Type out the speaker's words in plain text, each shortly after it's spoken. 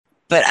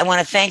But I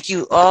want to thank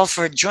you all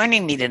for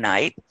joining me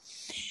tonight.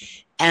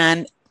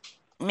 And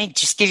let me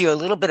just give you a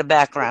little bit of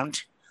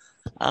background.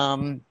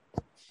 You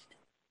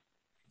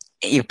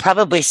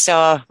probably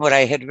saw what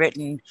I had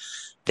written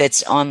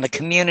that's on the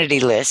community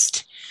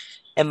list.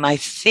 And my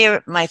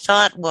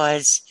thought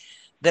was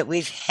that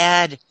we've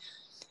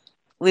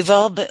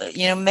all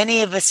been,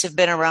 many of us have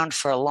been around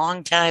for a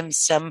long time,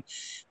 some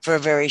for a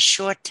very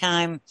short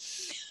time.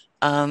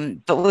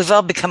 But we've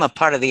all become a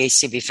part of the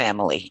ACB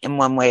family in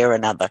one way or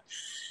another.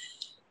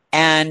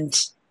 And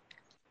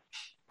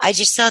I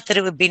just thought that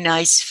it would be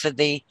nice for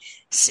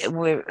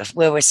where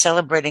we're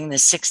celebrating the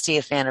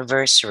 60th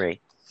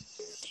anniversary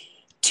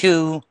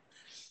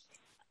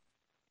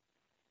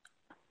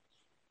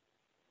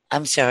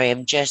I'm sorry,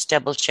 I'm just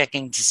double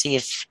checking to see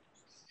if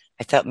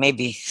I thought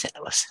maybe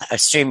a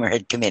streamer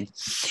had come in.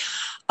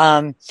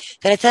 That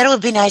I thought it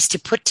would be nice to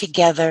put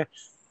together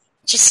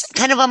just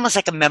kind of almost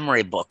like a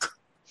memory book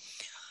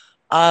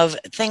of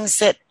things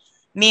that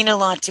mean a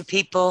lot to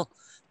people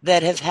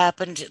that have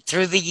happened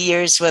through the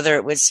years, whether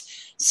it was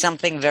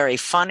something very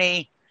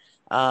funny,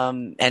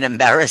 an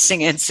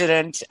embarrassing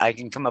incident. I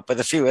can come up with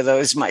a few of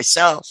those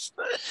myself.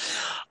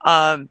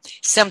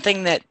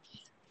 Something that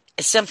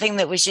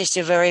was just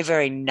a very,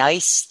 very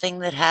nice thing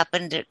that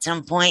happened at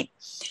some point.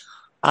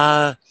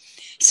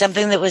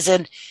 Something that was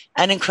an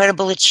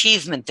incredible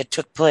achievement that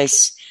took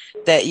place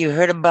that you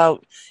heard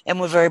about and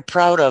were very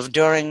proud of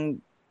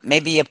during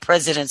maybe a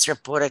president's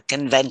report at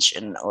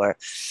convention, or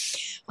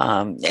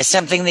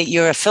something that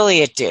your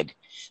affiliate did,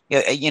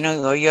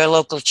 or your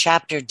local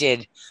chapter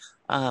did,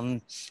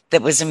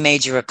 that was a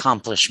major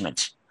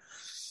accomplishment.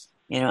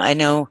 I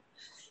know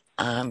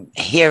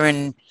here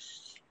in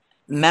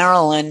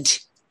Maryland,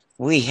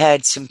 we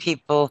had some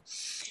people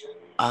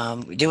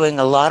doing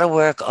a lot of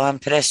work on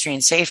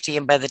pedestrian safety,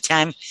 and by the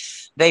time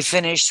they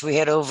finished, we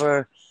had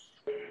over,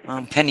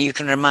 Penny, you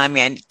can remind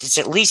me, it's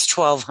at least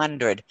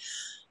 1,200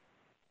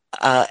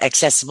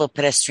 accessible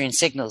pedestrian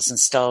signals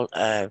installed,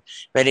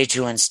 ready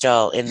to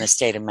install in the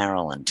state of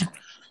Maryland.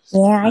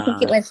 Yeah, I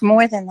think it was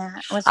more than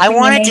that. I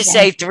wanted to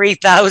say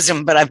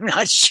 3,000, but I'm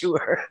not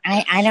sure.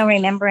 I don't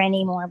remember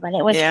anymore, but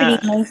it was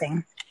pretty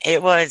amazing.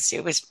 It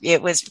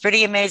was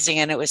pretty amazing,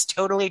 and it was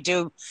totally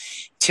due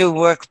to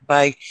work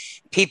by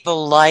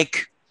people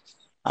like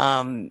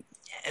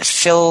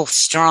Phil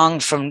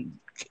Strong,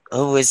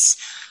 who was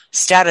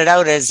started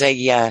out as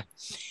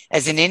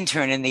an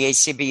intern in the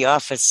ACB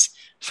office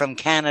from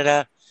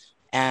Canada,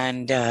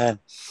 and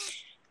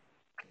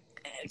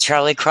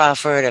Charlie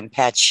Crawford and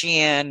Pat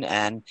Sheehan,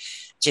 and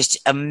just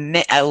a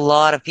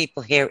lot of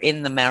people here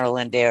in the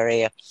Maryland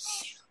area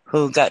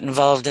who got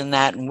involved in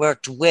that and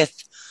worked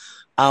with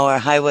our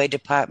highway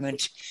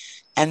department.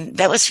 And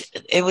it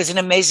was an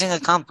amazing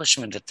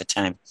accomplishment at the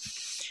time.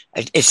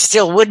 It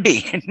still would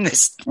be in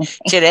this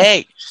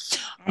today.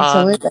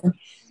 Absolutely.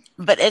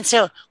 And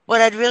so what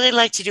I'd really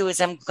like to do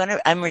is I'm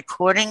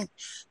recording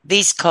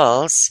these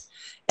calls,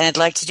 and I'd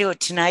like to do it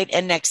tonight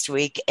and next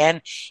week.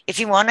 And if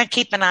you want to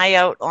keep an eye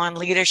out on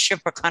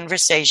Leadership or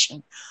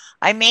Conversation,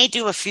 I may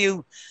do a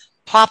few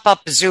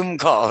pop-up Zoom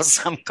calls,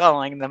 I'm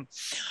calling them,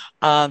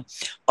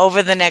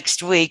 over the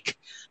next week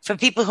for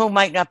people who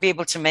might not be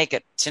able to make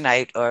it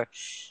tonight, or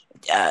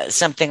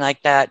something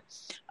like that,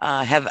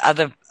 have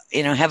other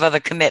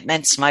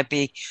commitments, might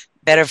be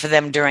better for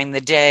them during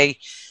the day,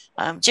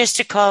 just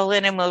to call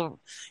in, and we'll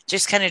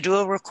just kind of do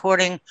a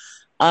recording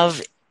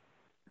of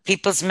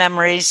people's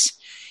memories,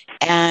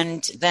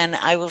 and then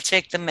I will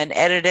take them and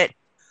edit it.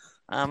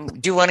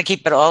 Do want to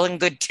keep it all in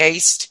good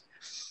taste.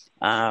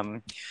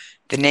 The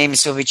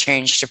names will be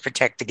changed to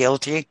protect the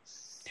guilty.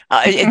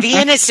 The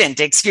innocent,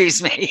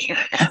 excuse me.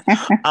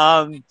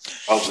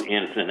 Both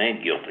innocent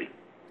and guilty.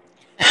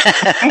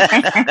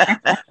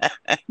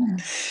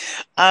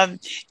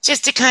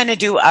 Just to kind of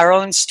do our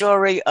own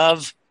story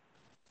of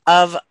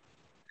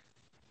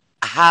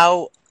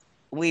how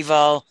we've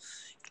all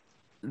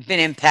been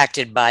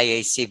impacted by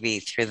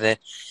ACB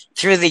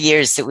through the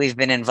years that we've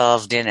been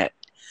involved in it,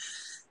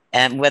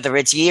 and whether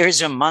it's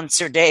years or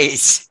months or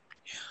days,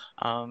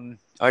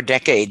 or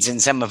decades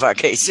in some of our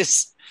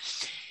cases.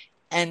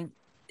 And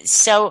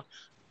so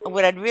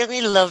what I'd really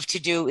love to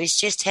do is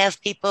just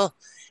have people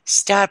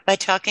start by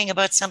talking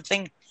about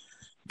something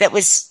that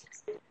was,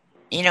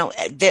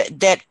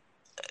 that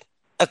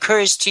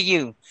occurs to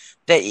you,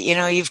 that,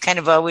 you've kind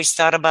of always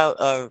thought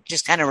about, or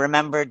just kind of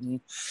remembered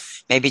and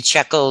maybe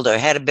chuckled or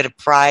had a bit of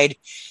pride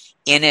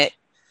in it.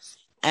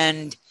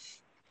 And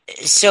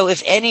so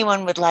if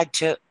anyone would like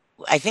to,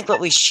 I think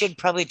what we should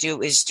probably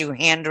do is do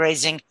hand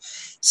raising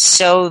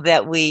so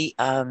that we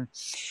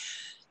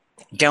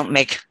don't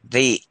make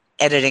the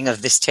editing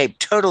of this tape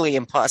totally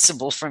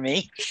impossible for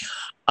me.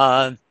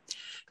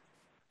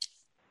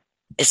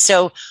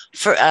 So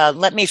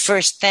let me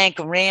first thank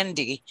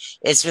Randy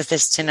is with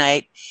us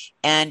tonight,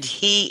 and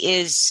he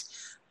is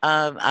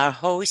our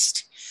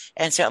host.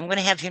 And so I'm going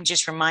to have him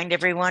just remind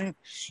everyone,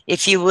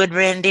 if you would,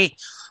 Randy,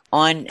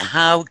 on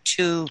how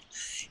to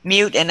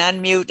mute and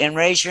unmute and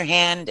raise your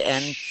hand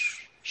and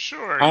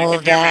sure, all you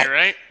of can that. Hear me,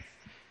 right?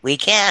 We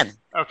can.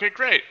 Okay,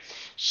 great.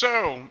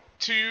 So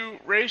to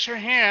raise your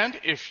hand.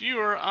 If you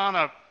are on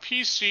a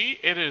PC,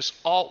 it is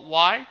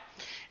Alt-Y.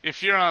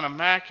 If you're on a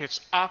Mac,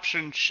 it's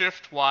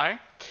Option-Shift-Y.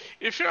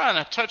 If you're on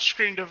a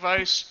touchscreen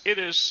device, it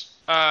is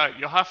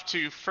you'll have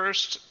to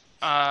first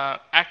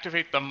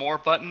activate the More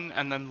button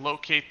and then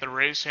locate the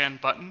Raise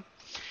Hand button.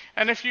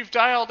 And if you've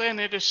dialed in,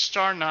 it is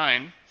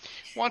 *9.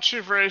 Once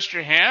you've raised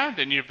your hand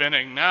and you've been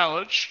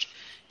acknowledged,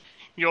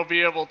 you'll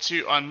be able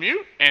to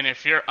unmute. And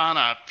if you're on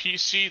a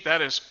PC,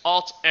 that is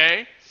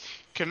Alt-A.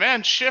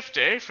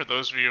 Command-Shift-A for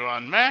those of you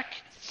on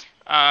Mac,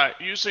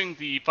 using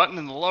the button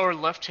in the lower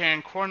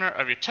left-hand corner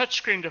of your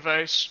touchscreen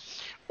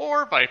device,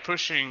 or by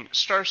pushing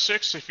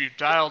 *6 if you've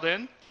dialed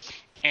in.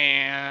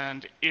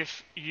 And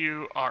if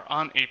you are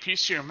on a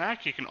PC or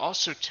Mac, you can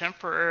also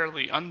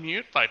temporarily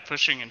unmute by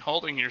pushing and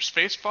holding your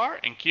spacebar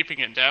and keeping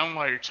it down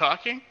while you're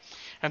talking.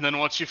 And then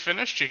once you've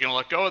finished, you can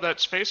let go of that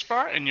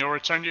spacebar and you'll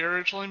return to your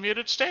originally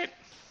muted state.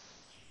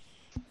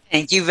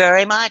 Thank you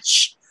very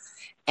much.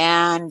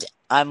 And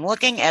I'm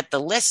looking at the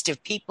list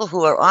of people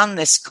who are on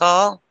this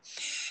call,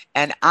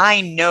 and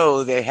I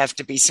know there have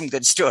to be some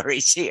good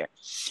stories here.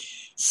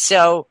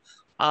 So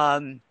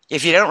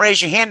if you don't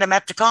raise your hand, I'm going to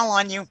have to call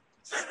on you.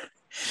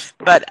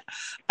 But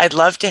I'd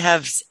love to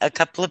have a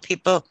couple of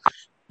people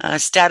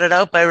started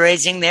out by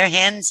raising their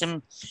hands,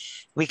 and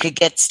we could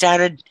get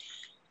started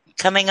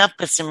coming up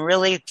with some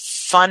really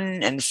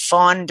fun and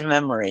fond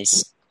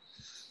memories.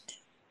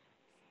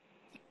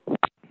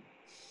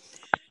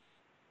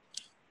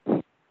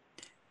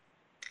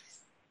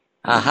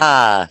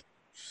 Aha.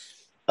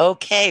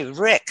 Okay,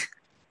 Rick,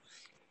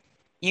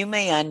 you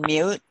may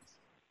unmute.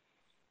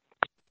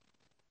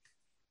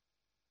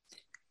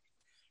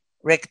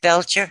 Rick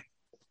Belcher?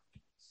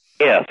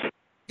 Yes.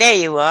 There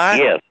you are.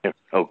 Yes.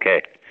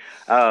 Okay.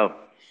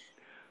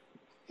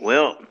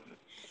 Well,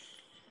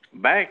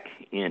 back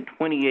in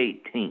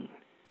 2018,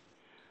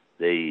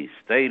 the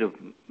state of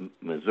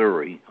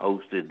Missouri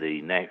hosted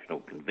the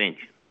national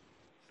convention.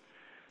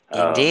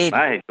 Indeed.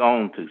 I had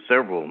gone to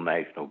several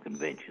national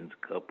conventions,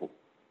 a couple,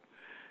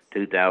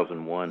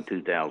 2001,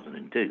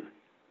 2002.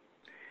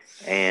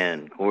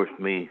 And, of course,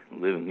 me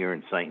living here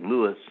in St.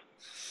 Louis,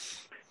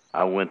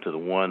 I went to the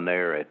one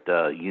there at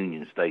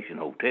Union Station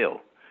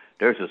Hotel.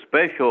 There's a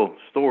special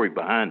story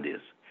behind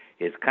this.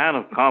 It's kind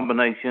of a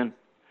combination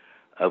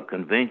of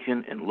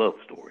convention and love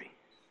story.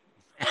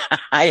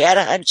 I had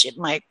a hunch it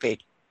might be.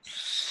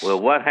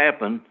 Well, what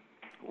happened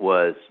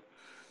was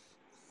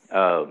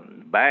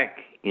back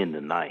in the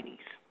 90s,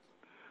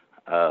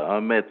 I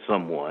met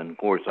someone. Of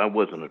course, I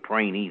wasn't a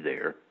trainee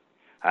there.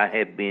 I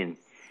had been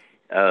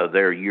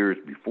there years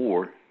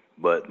before,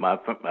 but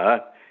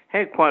I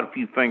had quite a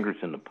few fingers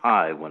in the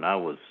pie when I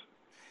was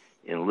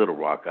in Little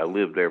Rock. I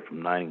lived there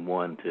from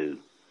 91 to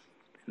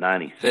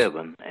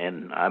 97,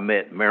 and I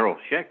met Meryl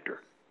Schechter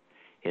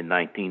in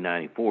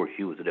 1994.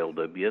 She was at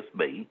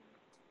LWSB.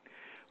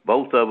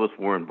 Both of us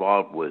were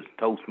involved with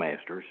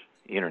Toastmasters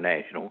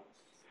International,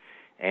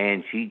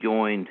 and she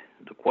joined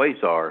the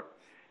Quasar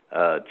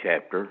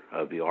chapter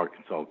of the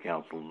Arkansas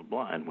Council of the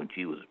Blind when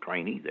she was a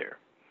trainee there.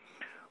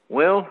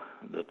 Well,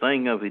 the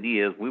thing of it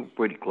is, we were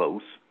pretty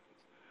close.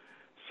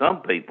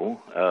 Some people,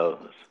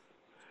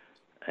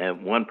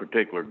 and one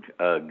particular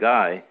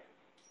guy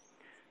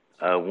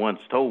once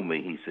told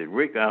me, he said,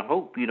 "Rick, I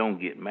hope you don't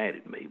get mad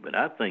at me, but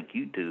I think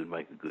you two would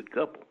make a good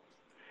couple."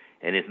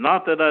 And it's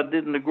not that I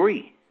didn't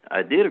agree.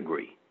 I did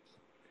agree.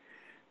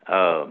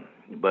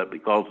 But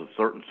because of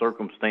certain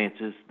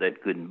circumstances,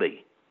 that couldn't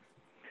be.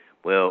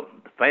 Well,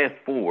 fast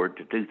forward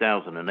to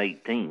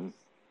 2018,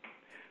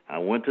 I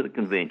went to the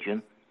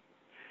convention.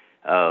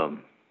 Of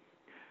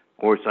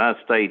course, I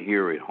stayed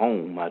here at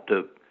home. I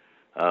took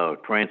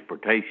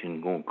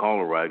transportation, going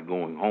caller ride,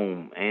 going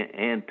home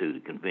and to the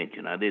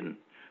convention. I didn't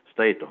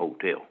stay at the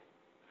hotel.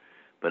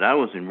 But I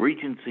was in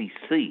Regency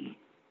C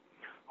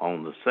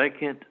on the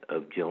 2nd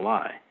of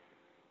July.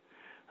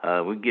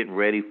 We're getting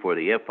ready for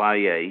the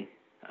FIA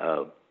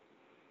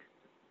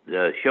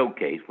the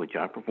showcase, which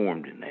I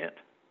performed in that.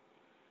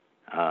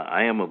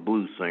 I am a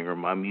blues singer.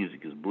 My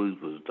music is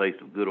blues with a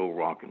taste of good old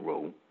rock and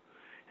roll.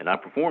 And I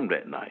performed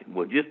that night.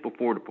 Well, just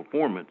before the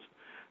performance,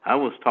 I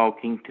was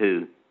talking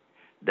to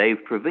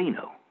Dave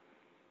Trevino.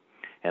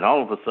 And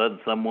all of a sudden,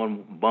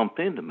 someone bumped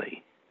into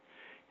me.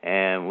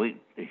 And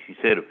she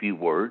said a few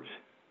words.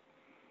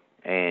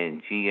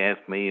 And she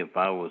asked me if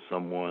I was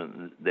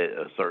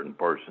a certain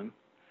person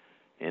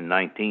in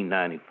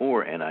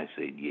 1994. And I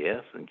said,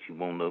 yes. And she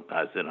wanted to know.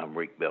 I said, I'm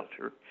Rick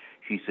Belcher.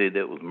 She said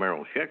that was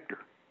Meryl Schechter.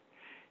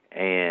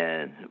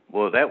 And,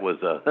 well, that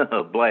was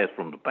a blast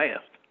from the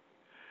past.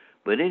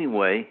 But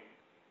anyway,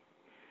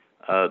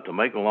 to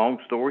make a long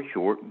story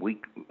short, we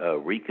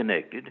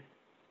reconnected,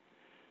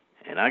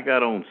 and I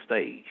got on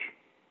stage,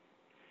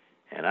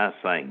 and I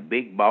sang,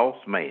 "Big Boss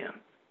Man,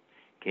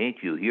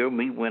 can't you hear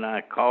me when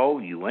I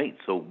call? You ain't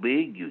so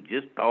big, you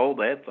just tall,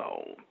 that's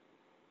all."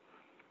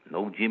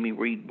 No Jimmy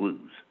Reed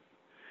blues.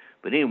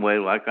 But anyway,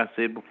 like I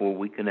said before,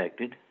 we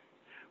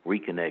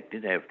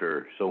reconnected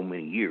after so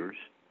many years.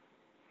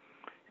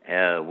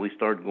 We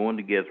started going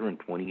together in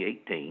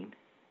 2018.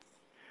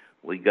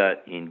 We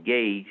got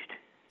engaged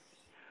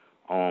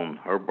on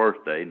her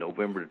birthday,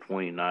 November the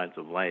 29th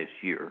of last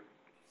year.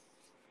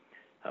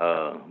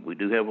 We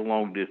do have a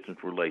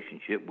long-distance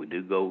relationship. We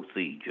do go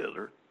see each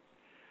other.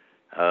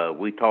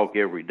 We talk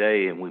every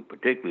day, and we've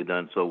particularly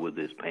done so with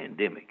this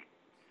pandemic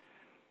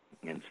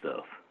and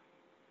stuff.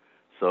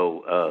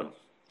 So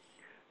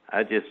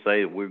I just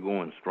say we're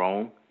going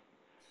strong.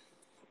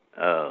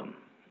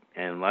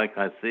 And like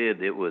I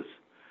said, it was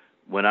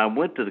when I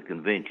went to the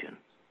convention,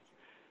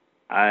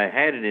 I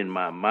had it in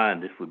my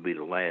mind this would be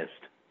the last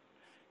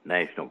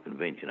national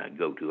convention I'd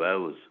go to. I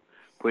was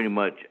pretty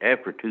much,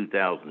 after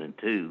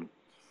 2002,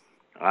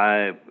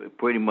 I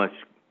pretty much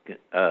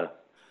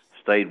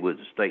stayed with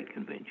the state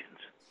conventions.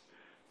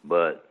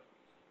 But,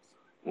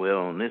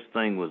 well, when this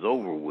thing was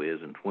over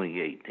with in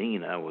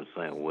 2018, I was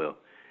saying, well,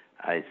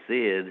 I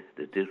said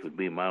that this would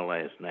be my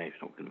last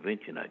national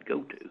convention I'd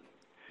go to.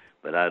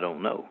 But I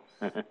don't know.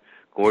 Of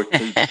course,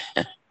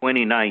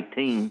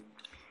 2019,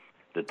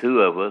 the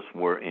two of us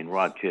were in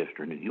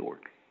Rochester, New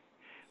York.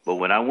 But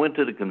when I went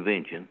to the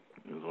convention,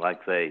 it was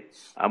like, say,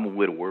 I'm a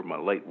widower. My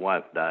late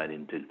wife died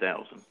in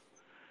 2000.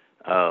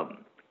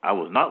 I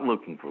was not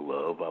looking for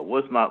love. I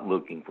was not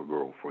looking for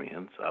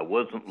girlfriends. I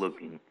wasn't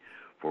looking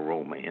for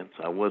romance.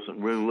 I wasn't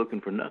really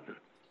looking for nothing.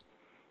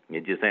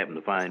 It just happened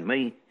to find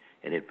me,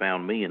 and it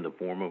found me in the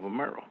form of a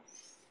Merrill.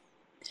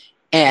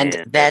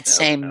 And that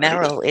same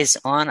Merrill is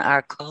on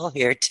our call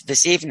here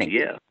this evening.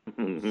 Yeah.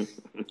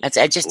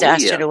 I just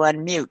asked her to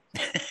unmute.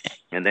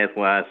 And that's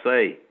why I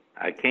say,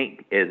 I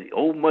can't, as the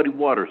old Muddy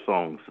Water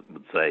songs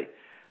would say,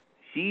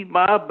 she's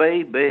my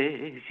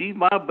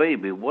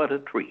baby, what a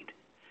treat.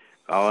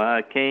 Oh,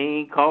 I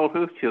can't call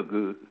her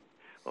sugar.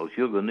 Oh,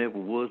 sugar never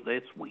was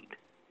that sweet.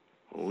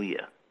 Oh,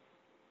 yeah.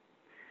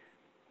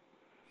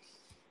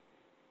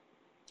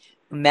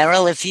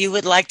 Merrill, if you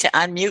would like to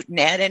unmute and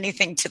add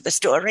anything to the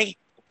story,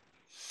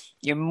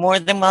 you're more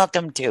than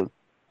welcome to.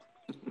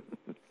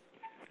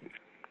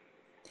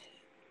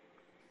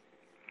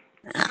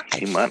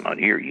 She might not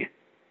hear you.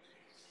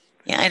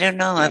 Yeah, I don't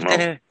know. I've got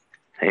to...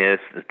 Yes,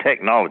 the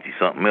technology,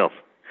 something else.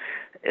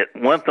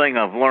 One thing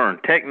I've learned,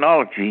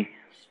 technology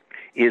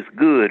is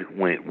good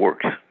when it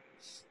works.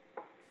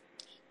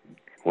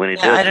 When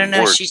it doesn't I don't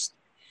know. work,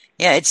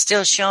 it's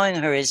still showing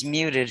her as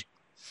muted.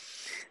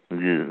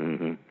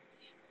 Mm-hmm.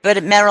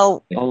 But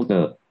Merrill, Hold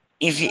up.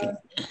 if you,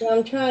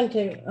 I'm trying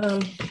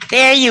to.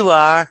 There you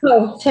are.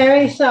 Oh,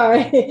 Terry,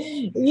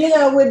 sorry.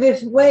 With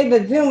this way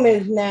the Zoom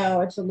is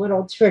now, it's a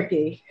little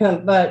tricky.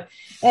 But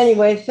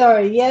anyway,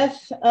 sorry.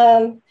 Yes,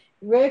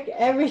 Rick,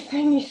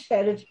 everything you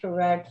said is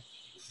correct.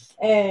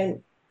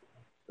 And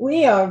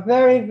we are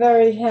very,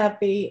 very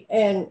happy.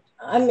 And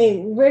I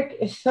mean, Rick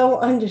is so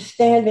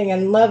understanding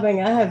and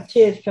loving. I have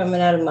tears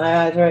coming out of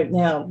my eyes right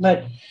now.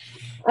 But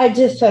I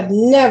just have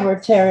never,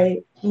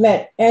 Terry,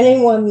 met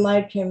anyone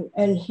like him.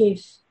 And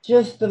he's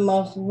just the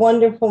most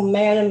wonderful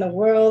man in the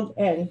world.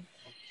 And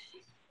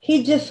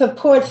he just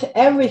supports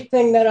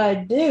everything that I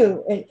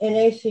do in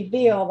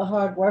ACB, all the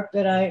hard work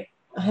that I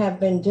have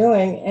been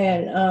doing.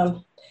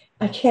 And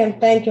I can't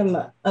thank him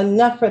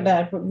enough for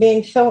that, for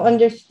being so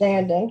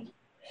understanding.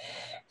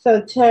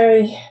 So,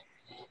 Terry,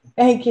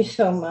 thank you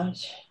so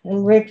much.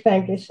 And Rick,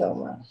 thank you so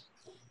much.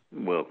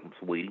 Welcome,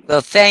 sweetie.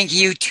 Well, thank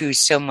you two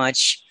so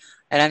much.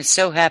 And I'm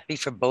so happy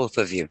for both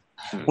of you.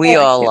 We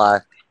all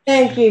are.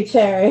 Thank you,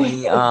 Terry.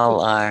 We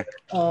all are.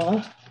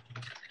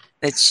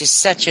 It's just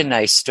such a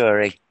nice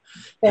story.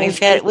 We've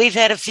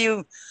had a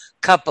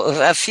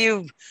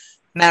few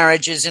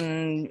marriages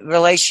and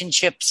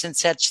relationships and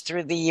such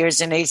through the years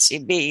in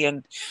ACB,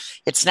 and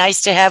it's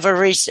nice to have a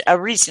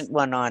recent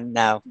one on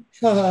now.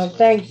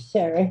 Thanks,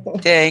 Terry.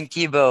 Thank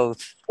you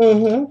both.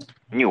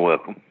 Mm-hmm. You're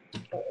welcome.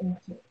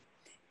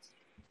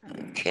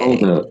 Okay.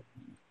 Hold up.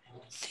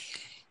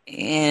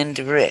 And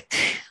Rick.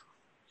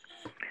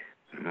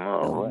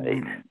 All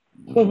right.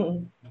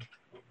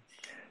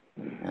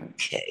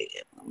 Okay,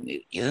 I'll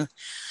mute you.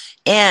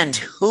 And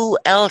who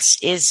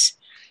else is...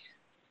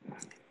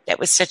 That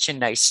was such a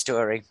nice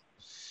story.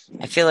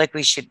 I feel like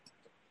we should...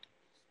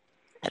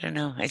 I don't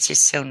know. It's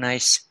just so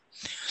nice.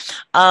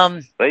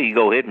 Well, you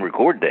go ahead and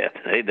record that.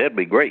 Hey, that'd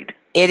be great.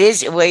 It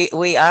is.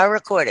 We are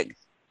recording.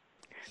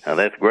 Oh,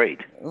 that's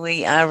great.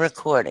 We are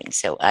recording.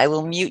 So I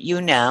will mute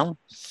you now.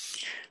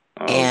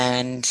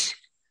 And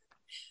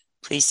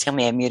please tell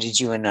me I muted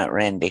you and not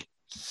Randy.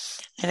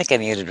 I think I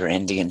muted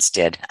Randy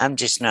instead. I'm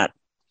just not.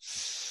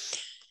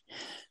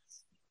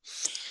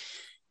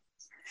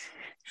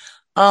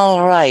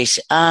 All right.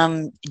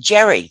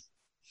 Jerry,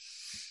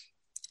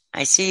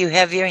 I see you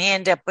have your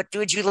hand up. What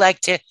would you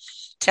like to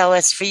tell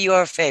us for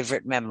your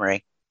favorite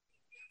memory?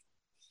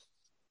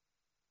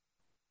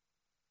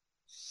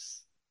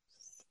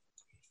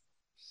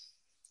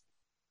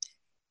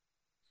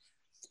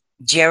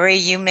 Jerry,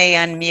 you may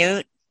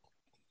unmute.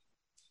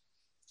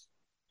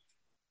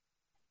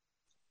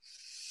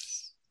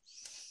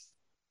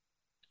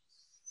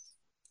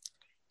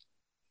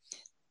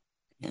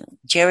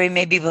 Jerry,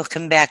 maybe we'll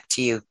come back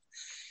to you.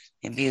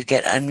 Maybe you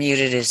get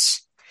unmuted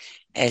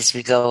as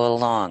we go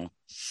along.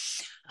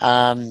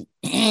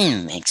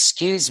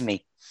 Excuse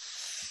me.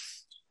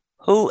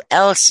 Who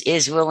else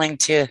is willing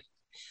to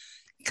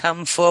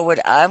come forward?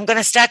 I'm going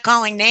to start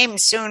calling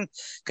names soon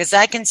because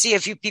I can see a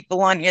few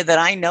people on here that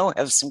I know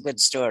have some good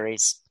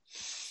stories.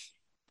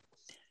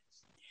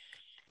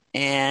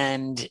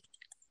 And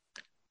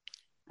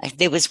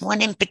there was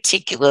one in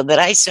particular that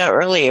I saw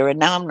earlier, and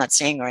now I'm not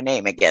saying her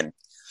name again.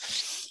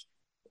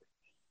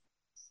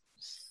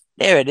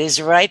 There it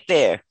is right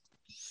there.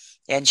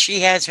 And she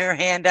has her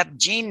hand up.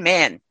 Jean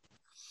Mann.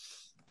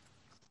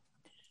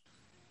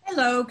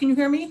 Hello, can you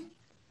hear me?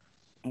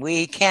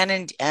 We can,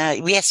 and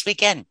yes, we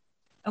can.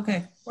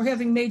 Okay, we're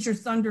having major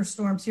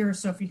thunderstorms here,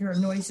 so if you hear a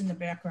noise in the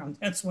background,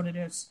 that's what it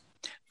is.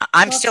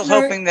 I'm still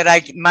hoping that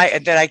I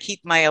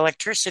keep my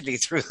electricity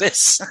through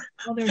this.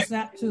 Well, there's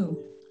that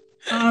too.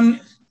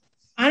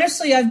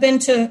 Honestly, I've been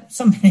to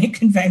so many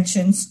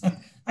conventions.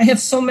 I have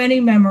so many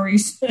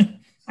memories.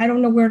 I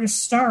don't know where to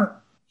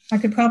start. I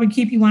could probably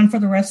keep you on for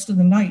the rest of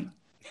the night.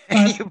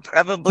 You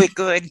probably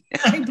could.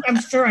 I'm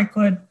sure I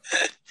could.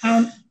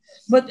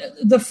 But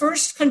the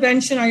first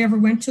convention I ever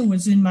went to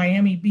was in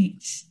Miami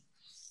Beach.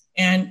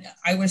 And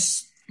I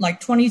was like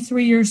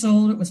 23 years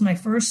old. It was my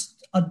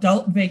first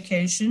adult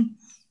vacation.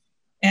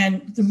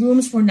 And the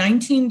rooms were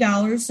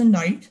 $19 a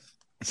night.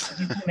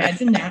 You can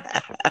imagine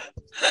that.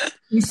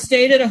 We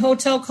stayed at a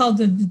hotel called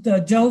the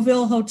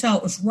Deauville Hotel.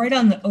 It was right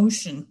on the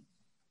ocean.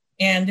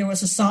 And there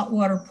was a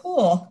saltwater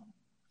pool.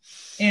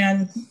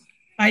 And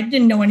I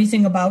didn't know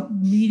anything about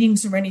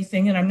meetings or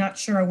anything. And I'm not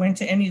sure I went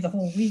to any the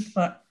whole week.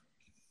 But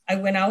I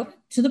went out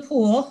to the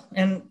pool.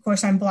 And, of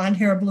course, I'm blonde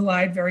hair,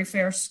 blue-eyed, very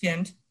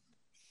fair-skinned.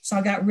 So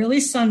I got really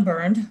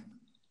sunburned.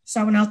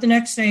 So I went out the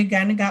next day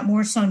again and got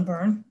more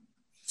sunburn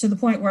to the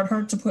point where it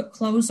hurt to put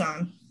clothes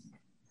on.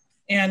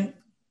 And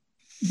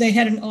they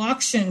had an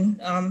auction.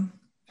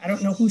 I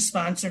don't know who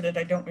sponsored it.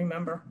 I don't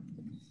remember.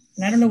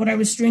 And I don't know what I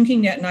was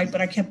drinking that night,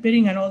 but I kept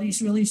bidding on all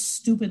these really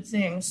stupid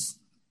things.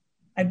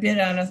 I bid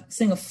on a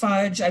thing of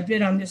fudge. I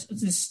bid on this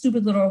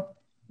stupid little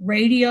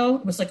radio.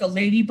 It was like a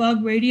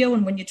ladybug radio.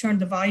 And when you turned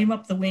the volume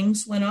up, the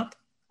wings went up.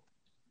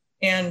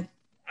 And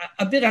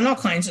I bid on all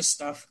kinds of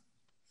stuff.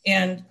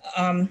 And,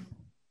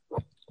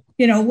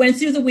 went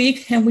through the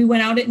week and we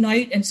went out at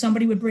night and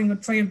somebody would bring a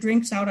tray of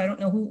drinks out. I don't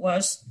know who it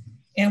was.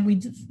 And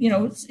we'd,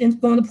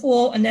 go in the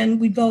pool and then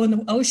we'd go in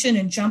the ocean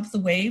and jump the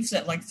waves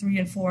at like 3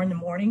 and 4 in the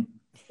morning.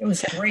 It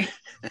was great.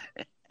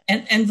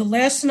 And the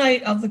last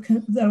night of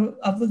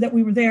that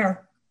we were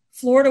there,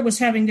 Florida was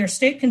having their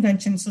state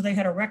convention. So they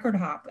had a record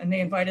hop and they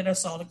invited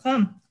us all to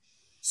come.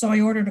 So I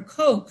ordered a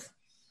Coke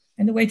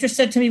and the waitress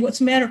said to me, "What's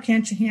the matter?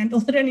 Can't you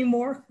handle it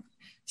anymore?"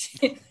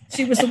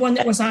 She was the one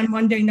that was on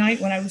Monday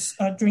night when I was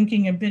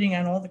drinking and bidding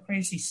on all the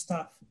crazy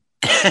stuff.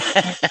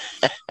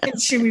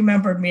 And she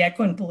remembered me. I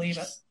couldn't believe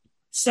it.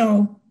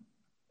 So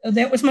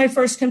that was my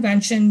first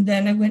convention.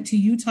 Then I went to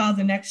Utah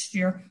the next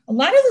year. A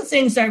lot of the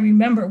things I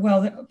remember,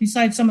 well,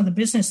 besides some of the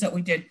business that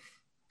we did,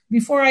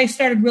 before I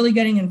started really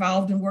getting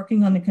involved in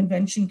working on the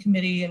convention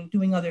committee and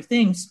doing other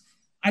things,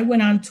 I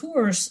went on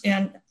tours,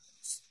 and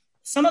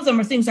some of them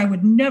are things I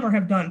would never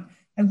have done.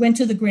 I went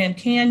to the Grand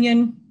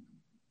Canyon.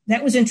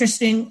 That was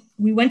interesting.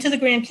 We went to the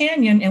Grand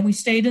Canyon and we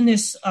stayed in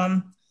this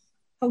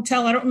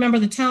hotel. I don't remember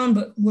the town,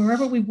 but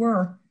wherever we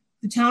were,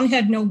 the town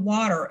had no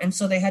water. And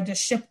so they had to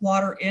ship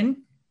water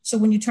in. So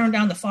when you turn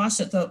down the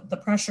faucet, the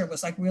pressure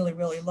was like really,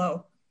 really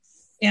low.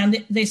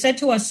 And they said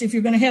to us, if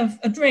you're going to have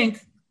a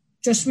drink,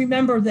 just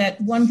remember that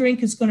one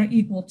drink is going to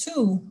equal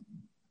 2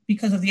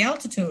 because of the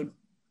altitude.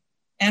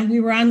 And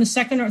we were on the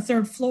 2nd or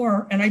 3rd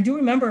floor. And I do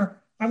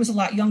remember I was a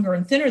lot younger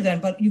and thinner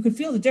then, but you could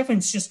feel the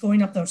difference just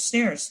going up those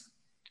stairs.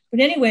 But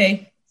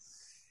anyway,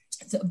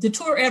 the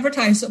tour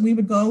advertised that we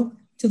would go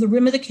to the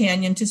rim of the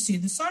canyon to see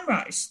the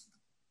sunrise.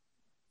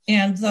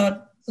 And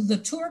the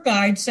tour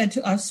guide said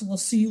to us, "We'll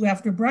see you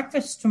after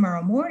breakfast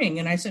tomorrow morning."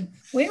 And I said,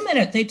 "Wait a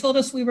minute, they told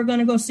us we were going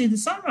to go see the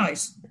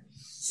sunrise."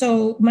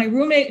 So my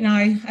roommate and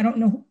I don't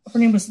know, her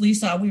name was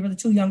Lisa. We were the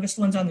 2 youngest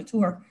ones on the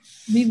tour.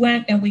 We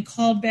went and we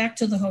called back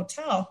to the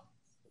hotel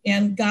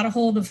and got a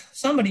hold of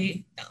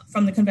somebody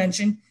from the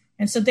convention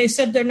and said, they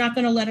said they're not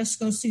going to let us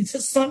go see the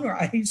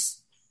sunrise.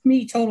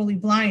 Me, totally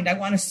blind. I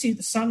want to see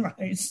the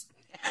sunrise.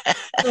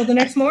 So the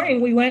next morning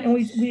we went and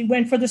we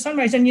went for the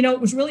sunrise. And, it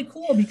was really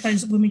cool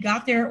because when we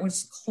got there, it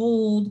was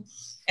cold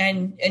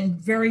and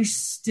very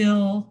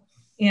still.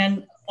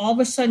 And all of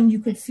a sudden you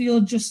could feel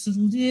just a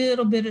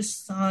little bit of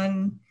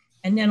sun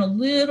and then a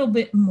little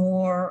bit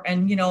more.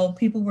 And,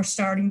 people were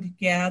starting to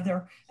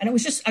gather. And it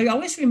was just, I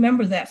always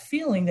remember that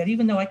feeling that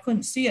even though I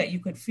couldn't see it, you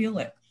could feel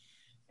it.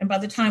 And by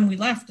the time we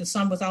left, the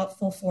sun was out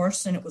full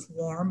force and it was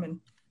warm and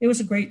it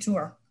was a great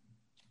tour.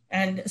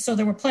 And so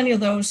there were plenty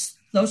of those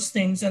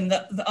things. And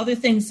the other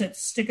things that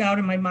stick out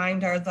in my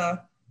mind are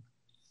the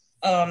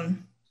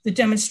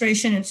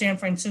demonstration in San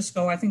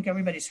Francisco. I think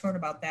everybody's heard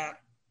about that,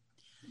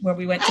 where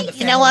we went to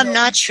the. I'm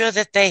not sure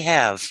that they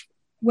have.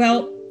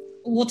 Well,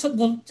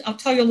 I'll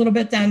tell you a little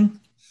bit then.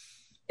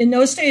 In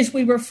those days,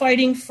 we were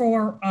fighting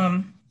for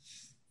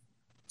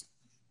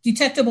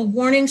detectable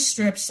warning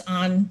strips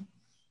on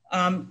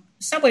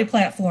subway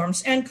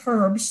platforms and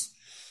curbs.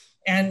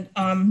 And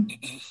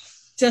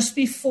just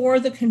before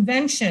the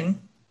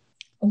convention,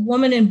 a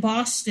woman in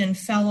Boston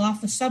fell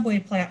off a subway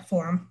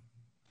platform,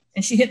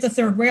 and she hit the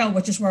third rail,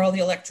 which is where all the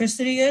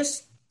electricity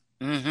is.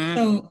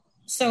 Mm-hmm.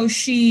 So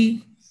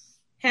she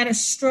had a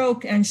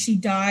stroke and she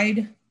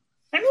died.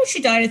 I don't know if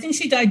she died. I think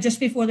she died just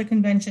before the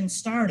convention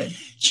started.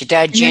 She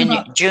died June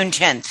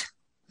 10th.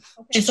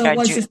 Okay, so it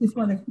was just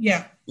before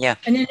yeah.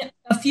 And then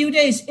a few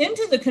days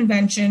into the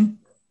convention,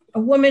 a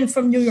woman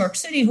from New York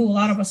City, who a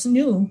lot of us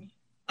knew,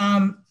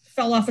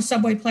 fell off a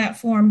subway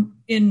platform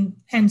in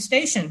Penn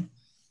Station.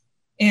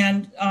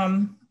 And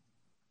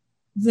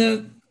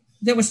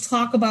there was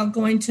talk about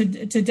going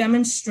to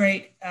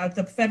demonstrate at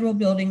the federal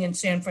building in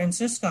San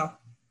Francisco.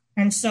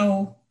 And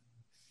so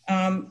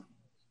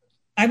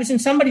I was in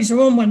somebody's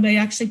room when they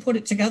actually put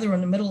it together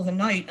in the middle of the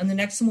night. And the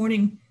next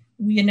morning,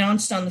 we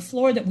announced on the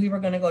floor that we were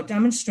going to go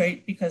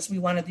demonstrate because we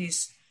wanted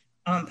these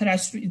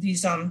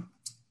to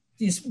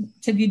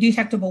be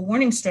detectable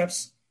warning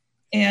strips.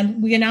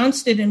 And we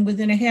announced it, and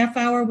within a half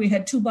hour, we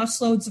had 2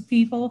 busloads of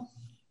people.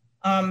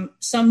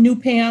 Some knew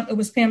Pam. It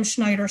was Pam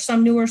Schneider.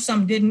 Some knew her,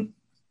 some didn't.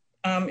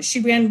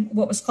 She ran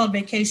what was called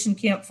Vacation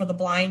Camp for the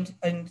Blind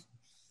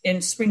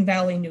in Spring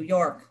Valley, New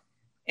York.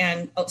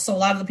 And so a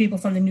lot of the people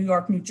from the New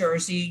York, New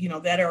Jersey,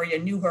 that area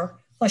knew her.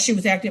 Plus, she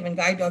was active in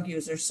guide dog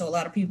users, so a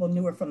lot of people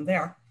knew her from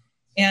there.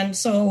 And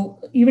so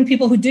even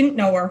people who didn't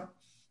know her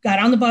got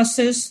on the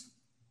buses,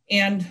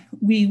 and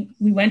we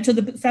went to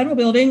the federal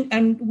building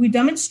and we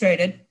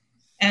demonstrated.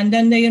 And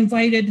then they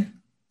invited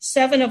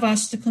 7 of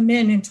us to come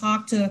in and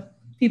talk to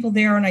people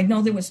there. And I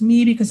know there was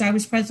me because I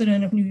was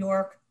president of New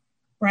York.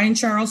 Brian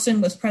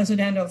Charlson was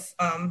president of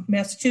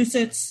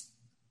Massachusetts.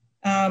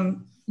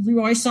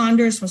 Leroy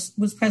Saunders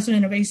was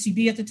president of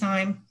ACB at the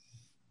time.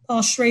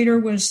 Paul Schrader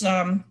was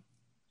the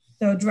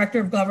director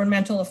of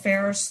governmental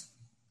affairs.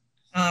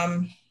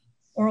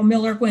 Oral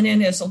Miller went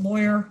in as a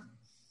lawyer.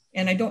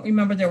 And I don't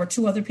remember, there were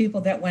 2 other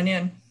people that went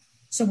in.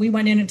 So we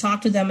went in and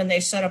talked to them, and they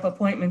set up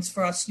appointments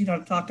for us,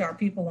 to talk to our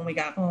people when we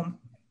got home.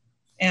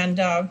 And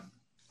I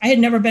had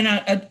never been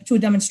to a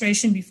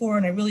demonstration before,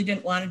 and I really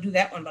didn't want to do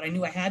that one, but I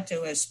knew I had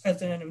to as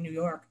president of New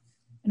York.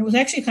 And it was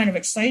actually kind of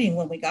exciting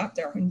when we got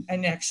there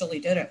and actually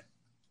did it.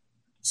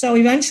 So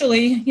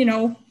eventually,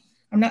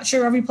 I'm not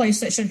sure every place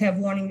that should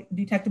have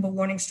detectable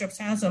warning strips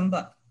has them,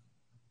 but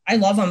I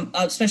love them,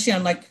 especially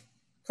on like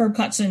curb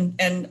cuts and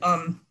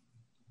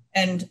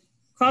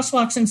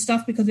crosswalks and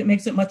stuff, because it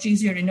makes it much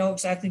easier to know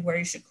exactly where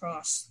you should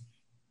cross.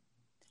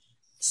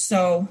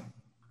 So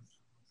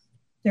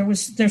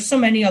there's so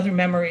many other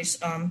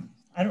memories.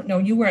 I don't know,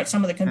 you were at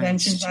some of the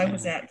conventions I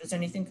was at. Does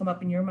anything come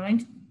up in your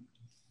mind?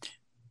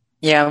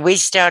 Yeah, we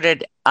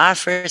started, our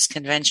first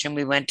convention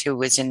we went to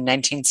was in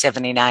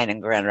 1979 in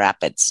Grand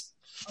Rapids.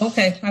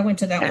 Okay, I went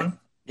to that one.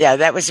 Yeah,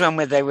 that was one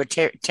where they were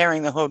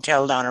tearing the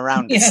hotel down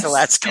around us the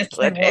last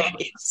couple of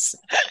days.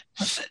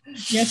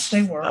 Yes,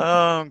 they were.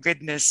 Oh,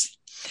 goodness.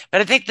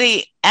 But I think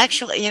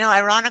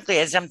ironically,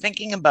 as I'm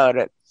thinking about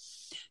it,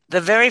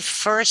 the very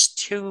first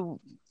 2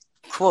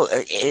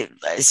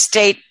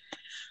 state,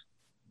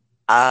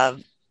 I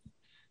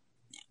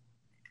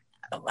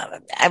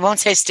won't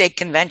say state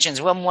conventions.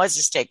 One was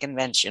a state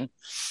convention,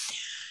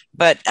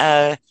 but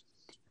a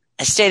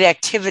state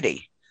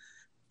activity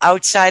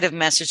outside of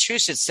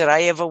Massachusetts that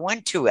I ever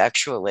went to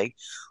actually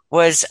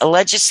was a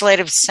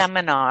legislative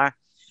seminar.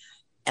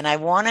 And I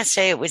want to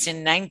say it was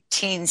in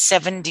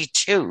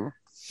 1972.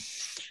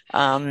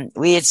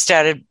 We had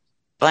started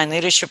Blind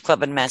Leadership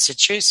Club in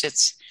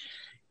Massachusetts,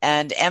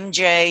 and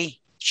MJ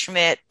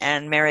Schmidt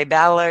and Mary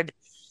Ballard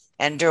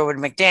and Durwood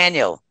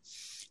McDaniel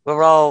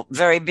were all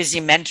very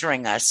busy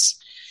mentoring us.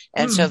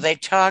 And so they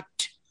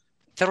talked,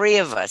 4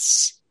 of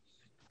us,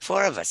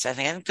 I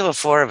think there were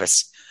 4 of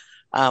us,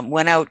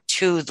 went out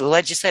to the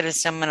legislative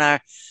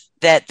seminar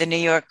that the New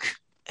York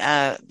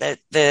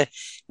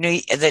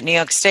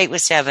State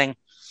was having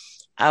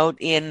out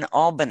in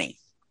Albany.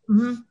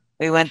 Mm-hmm.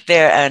 We went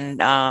there, and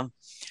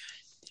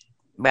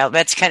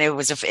that's kind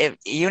of,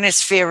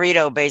 Eunice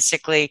Fiorito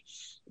basically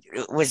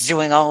was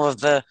doing all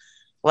of the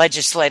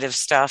legislative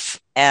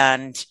stuff,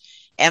 and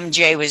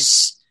MJ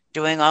was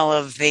doing all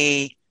of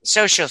the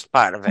social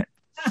part of it.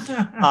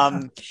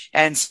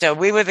 And so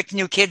we were the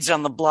new kids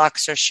on the block.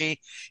 So she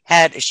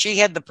had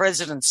the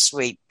president's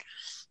suite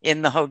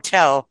in the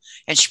hotel,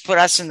 and she put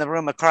us in the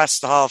room across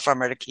the hall from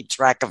her to keep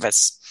track of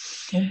us.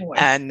 Oh boy.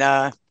 And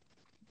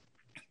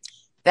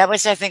that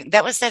was I think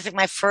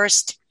my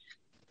first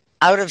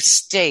out of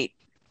state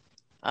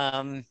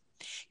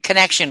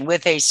connection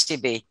with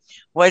ACB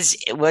was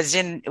with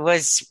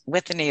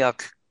the New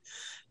York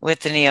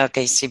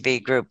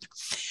ACB group.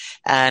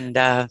 And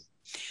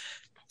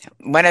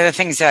one of the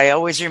things that I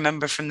always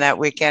remember from that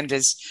weekend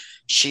is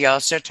she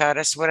also taught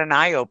us what an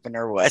eye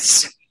opener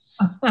was.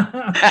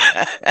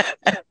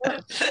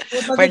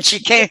 when she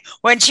came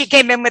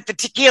in with the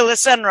tequila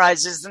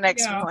sunrises the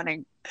next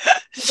morning.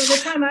 By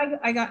the time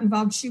I got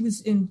involved, she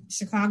was in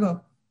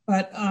Chicago.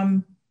 But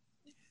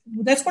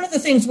that's one of the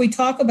things we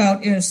talk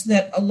about, is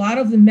that a lot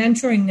of the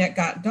mentoring that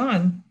got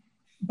done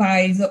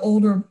by the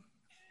older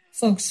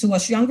folks to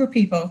us younger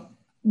people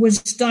was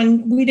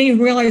done. We didn't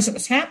even realize it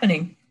was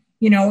happening.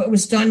 It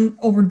was done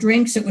over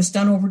drinks. It was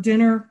done over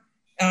dinner.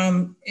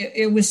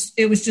 It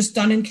was just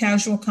done in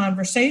casual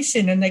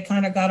conversation, and they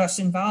kind of got us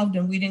involved,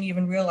 and we didn't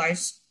even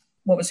realize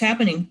what was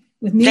happening.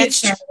 With me, it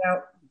started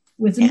out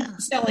with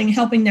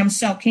helping them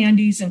sell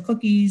candies and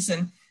cookies,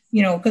 and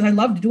because I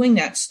loved doing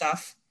that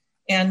stuff.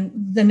 And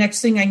the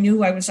next thing I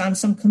knew, I was on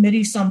some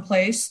committee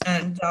someplace,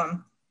 and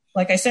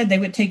like I said, they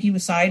would take you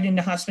aside in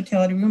the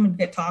hospitality room and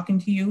get talking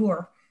to you,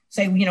 or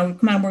say,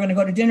 come on, we're going to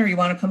go to dinner. You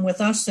want to come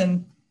with us?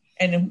 And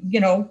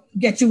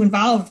get you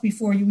involved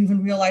before you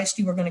even realized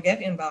you were going to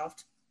get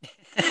involved.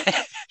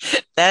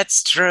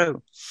 That's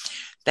true.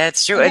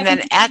 And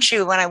then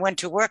actually, when I went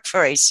to work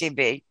for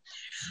ACB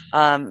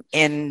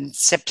in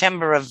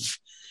September of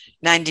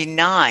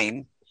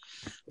 '99,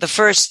 the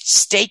first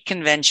state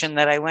convention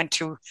that I went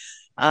to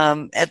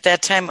at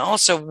that time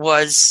also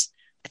was,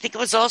 I think it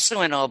was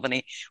also in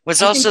Albany,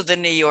 the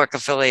New York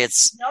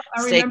affiliates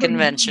state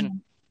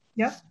convention.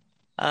 Yep.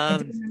 I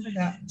remember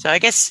that. So I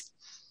guess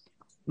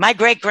my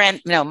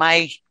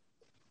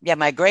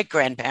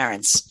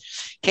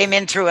great-grandparents came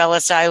in through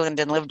Ellis Island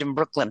and lived in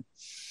Brooklyn.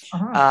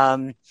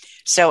 Uh-huh.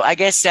 So I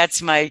guess that's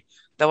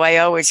though I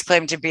always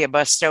claim to be a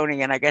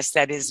Bostonian, I guess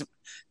that is,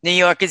 New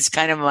York is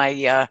kind of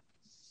my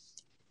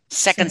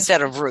second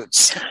set of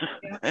roots.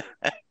 Yeah.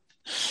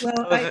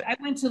 Well, I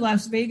went to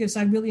Las Vegas.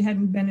 I really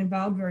hadn't been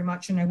involved very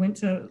much, and I went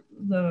to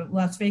the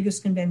Las Vegas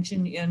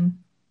convention in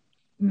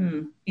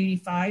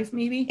 85,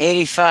 maybe.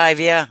 85,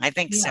 yeah, I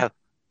think so.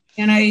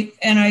 And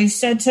I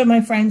said to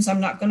my friends, I'm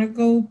not going to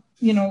go,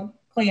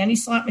 play any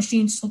slot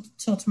machines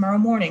till tomorrow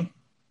morning.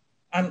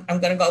 I'm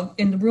going to go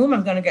in the room.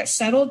 I'm going to get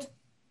settled,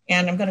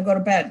 and I'm going to go to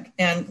bed.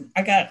 And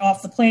I got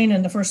off the plane,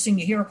 and the first thing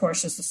you hear, of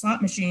course, is the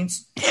slot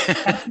machines.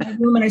 Got to my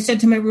room, and I said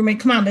to my roommate,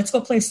 "Come on, let's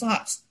go play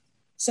slots."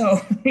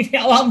 So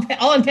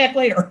I'll unpack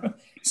later.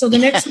 So the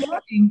next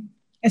morning,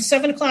 at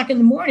 7:00 in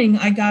the morning,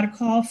 I got a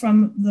call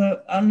from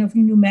I don't know if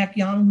you knew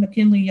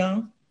McKinley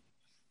Young.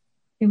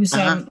 He was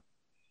from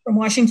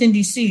Washington,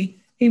 D.C.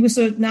 He was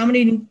a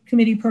nominating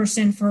committee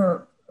person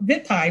for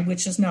VitPi,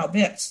 which is now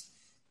VITS.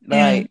 Right.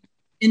 And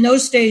in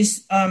those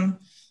days,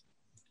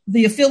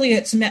 the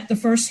affiliates met the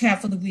first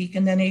half of the week,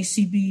 and then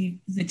ACB,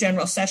 the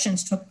general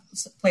sessions, took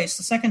place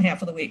the second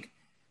half of the week.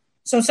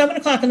 So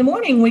 7:00 in the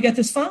morning, we get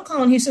this phone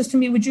call, and he says to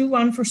me, "Would you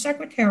run for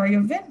secretary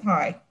of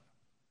VitPi?"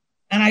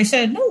 And I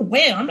said, "No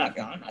way, I'm not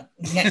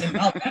getting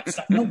involved in that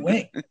stuff, no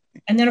way."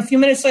 And then a few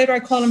minutes later, I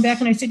called him back,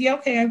 and I said, "Yeah,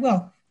 okay, I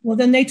will." Well,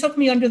 then they took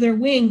me under their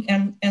wing,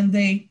 and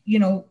they,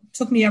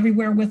 took me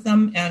everywhere with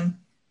them. And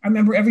I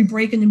remember every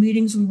break in the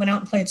meetings, we went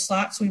out and played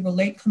slots. We were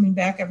late coming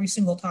back every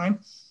single time.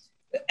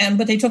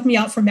 But they took me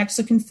out for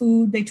Mexican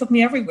food. They took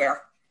me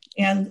everywhere.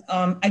 And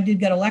I did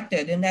get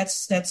elected. And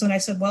that's when I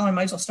said, well, I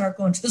might as well start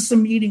going to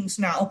some meetings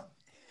now,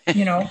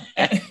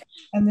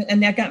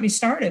 and that got me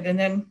started.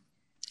 And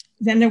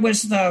then there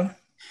was the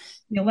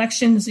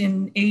elections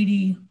in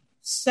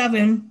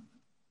 87,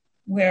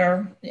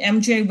 where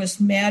MJ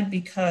was mad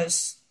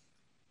because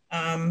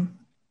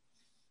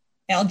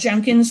Al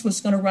Jenkins was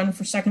going to run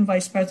for second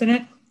vice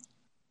president.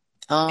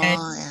 Oh,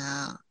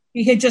 yeah.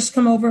 He had just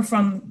come over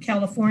from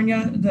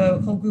California. The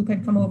whole group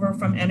had come over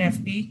from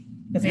NFB,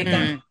 because they'd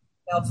gotten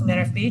help from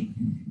NFB.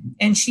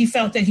 And she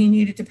felt that he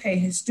needed to pay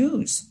his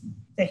dues,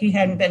 that he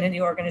hadn't been in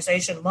the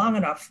organization long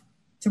enough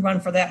to run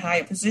for that high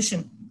a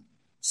position.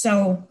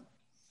 So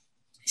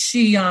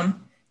she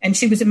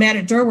was mad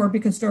at Durward,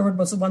 because Durward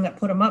was the one that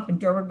put him up,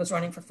 and Durward was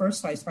running for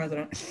first vice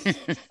president. So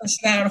she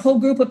got a whole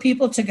group of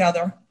people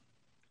together,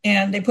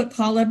 and they put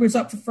Paul Edwards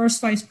up for first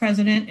vice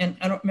president, and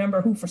I don't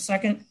remember who for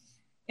second.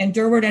 And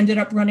Durward ended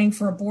up running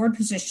for a board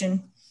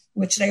position,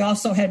 which they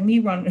also had me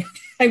run.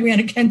 I ran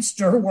against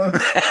Durward.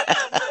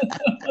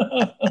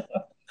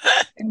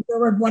 And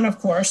Durward won, of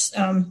course.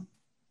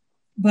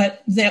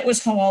 But that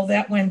was how all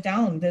that went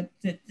down, that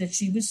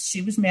she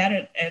was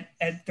mad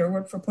at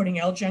Durward for putting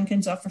Al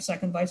Jenkins up for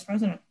second vice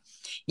president.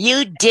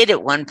 You did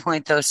at one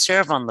point, though,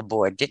 serve on the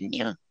board, didn't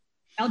you?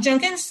 Al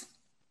Jenkins?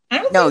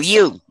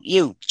 You,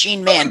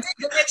 Gene Mann.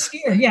 The next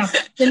year, yeah.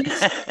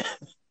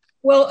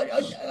 Well,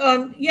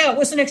 it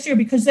was the next year,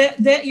 because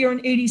that year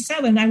in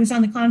 87, I was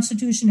on the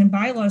Constitution and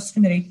Bylaws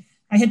Committee.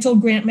 I had told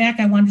Grant Mack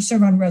I wanted to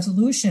serve on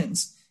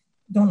resolutions.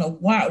 Don't know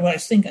what I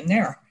was thinking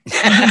there.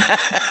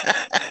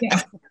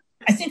 Yeah,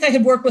 I think I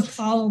had worked with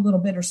Paul a little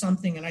bit or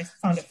something, and I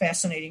found it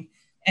fascinating.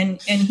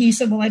 And he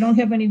said, well, I don't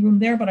have any room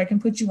there, but I can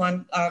put you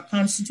on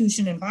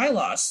Constitution and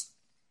Bylaws.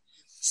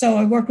 So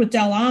I worked with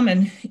Del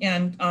Almond,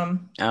 and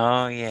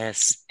oh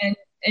yes,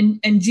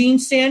 and Gene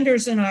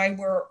Sanders and I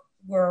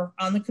were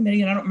on the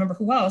committee, and I don't remember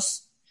who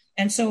else.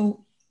 And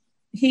so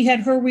he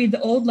had her read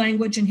the old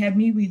language and had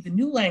me read the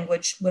new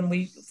language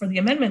for the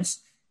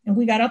amendments. And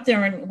we got up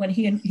there, and when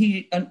he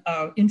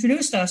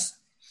introduced us,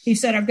 he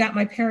said, "I've got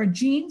my pair of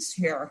jeans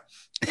here."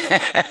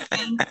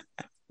 And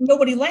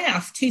nobody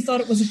laughed. He thought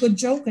it was a good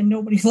joke, and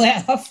nobody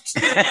laughed.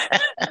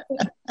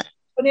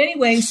 But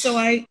anyway, so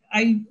I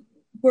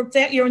worked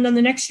that year, and then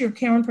the next year,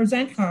 Karen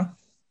Prozenka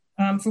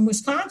from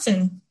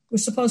Wisconsin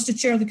was supposed to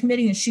chair the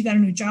committee, and she got a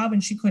new job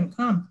and she couldn't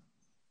come.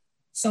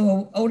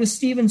 So Otis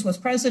Stevens was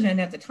president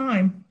at the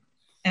time,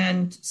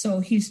 And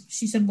so she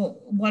said, well,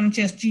 why don't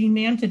you ask Gene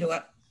Mann to do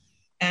it?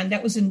 And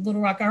that was in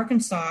Little Rock,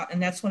 Arkansas. And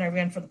that's when I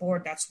ran for the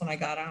board. That's when I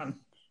got on.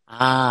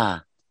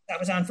 Ah. I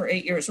was on for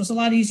 8 years. It was a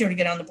lot easier to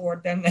get on the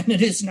board then than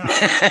it is now.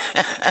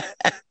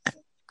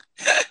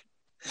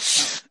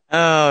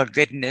 Oh,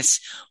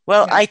 goodness.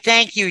 Well, yeah. I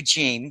thank you,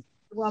 Jean.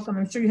 You're welcome.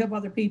 I'm sure you have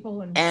other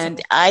people. And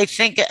so. I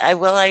think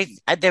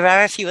there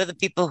are a few other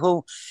people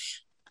who,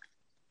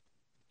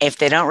 if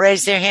they don't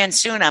raise their hand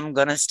soon, I'm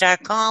going to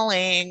start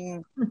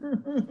calling.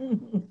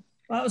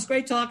 Well, it was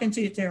great talking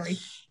to you, Terry.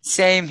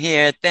 Same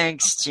here.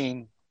 Thanks,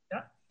 Jean.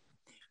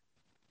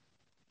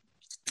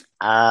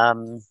 Yeah.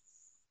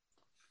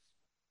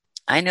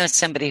 I know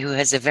somebody who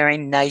has a very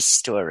nice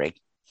story.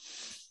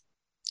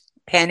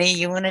 Penny,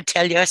 you want to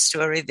tell your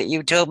story that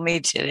you told me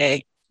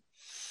today?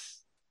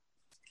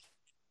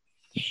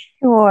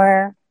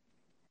 Sure.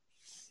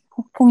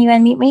 Can you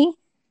unmute me?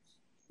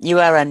 You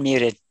are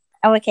unmuted.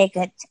 Oh, okay,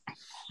 good.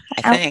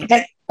 I think.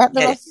 That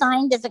little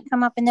sign doesn't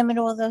come up in the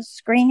middle of the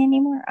screen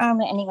anymore.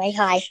 Anyway,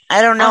 hi.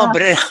 I don't know,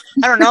 but I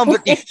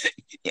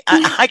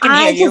can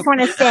hear you. I just want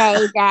to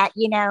say that,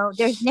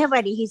 there's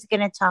nobody who's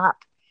going to top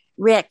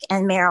Rick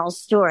and Meryl's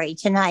story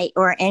tonight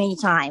or any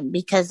time,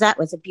 because that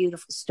was a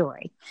beautiful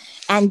story.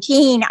 And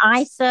Jean,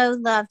 I so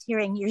loved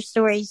hearing your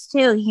stories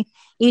too.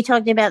 You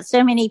talked about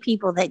so many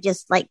people that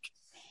just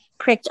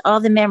pricked all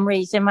the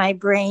memories in my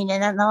brain.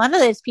 And a lot of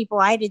those people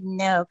I didn't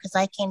know because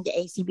I came to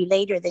ACB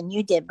later than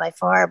you did by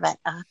far. But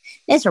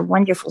those are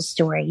wonderful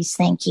stories.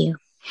 Thank you.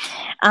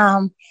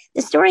 The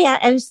story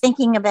I was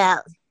thinking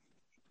about,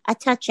 a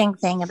touching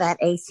thing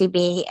about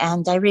ACB.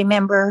 And I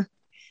remember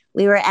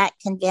we were at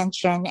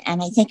convention,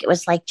 and I think it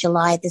was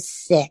July the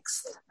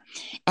 6th.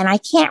 And I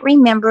can't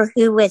remember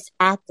who was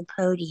at the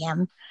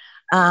podium,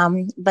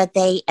 but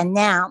they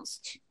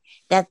announced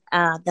that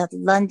the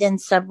London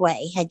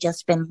subway had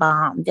just been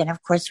bombed. And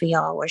of course, we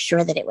all were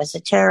sure that it was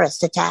a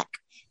terrorist attack,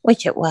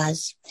 which it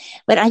was.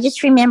 But I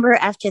just remember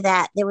after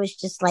that, there was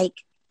just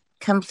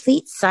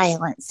complete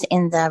silence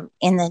in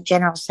the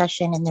general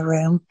session in the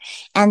room.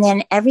 And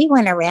then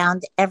everyone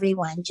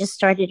just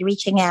started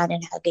reaching out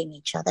and hugging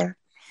each other.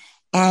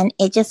 And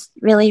it just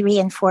really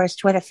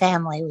reinforced what a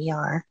family we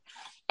are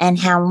and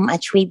how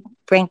much we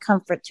bring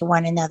comfort to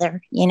one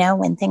another,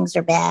 when things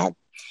are bad.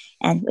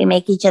 And we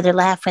make each other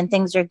laugh when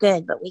things are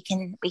good, but we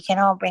can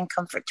all bring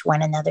comfort to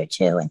one another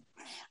too. And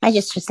I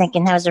just was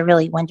thinking that was a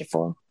really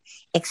wonderful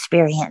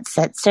experience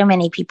that so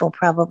many people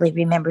probably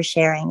remember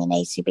sharing in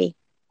ACB.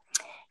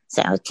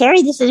 So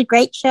Terry, this is a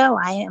great show.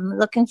 I am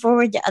looking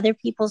forward to other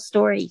people's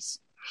stories.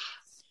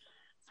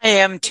 I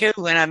am too,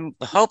 and I'm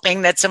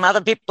hoping that some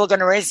other people are going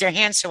to raise their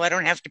hands so I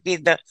don't have to be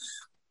the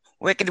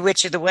Wicked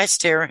Witch of the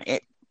West here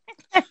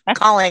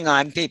calling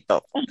on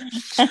people.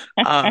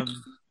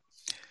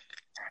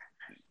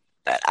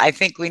 But I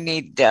think we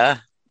need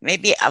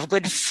maybe a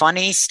good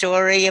funny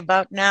story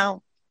about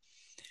now.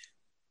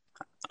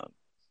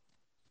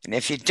 And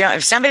if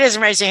somebody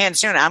doesn't raise their hand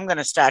soon, I'm going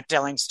to start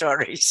telling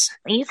stories.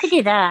 Well, you could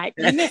do that.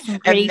 You have some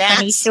pretty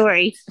funny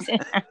stories.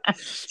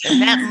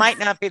 And that might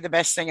not be the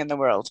best thing in the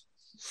world.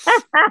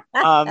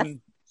 ACB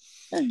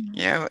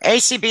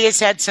has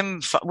had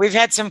we've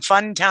had some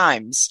fun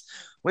times.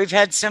 We've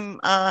had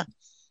some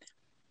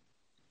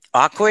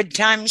awkward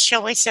times,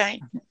 shall we say?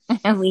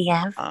 We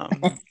have.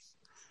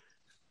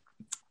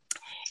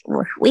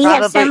 We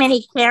have so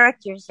many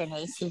characters in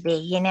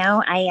ACB,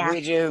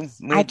 we do.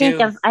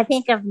 I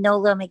think of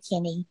Nola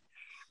McKinney,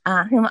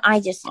 whom I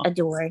just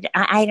adored.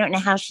 I don't know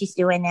how she's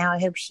doing now. I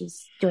hope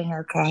she's doing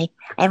okay.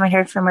 I haven't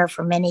heard from her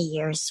for many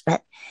years,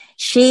 but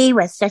she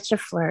was such a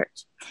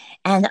flirt.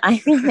 And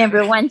I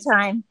remember one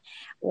time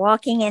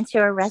walking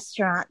into a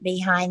restaurant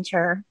behind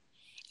her,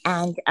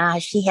 and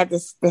she had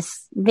this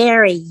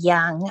very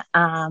young,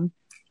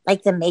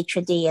 the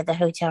maitre d' of the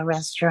hotel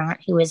restaurant,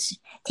 who was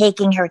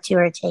taking her to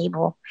her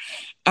table,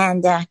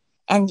 and her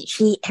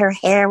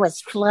hair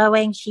was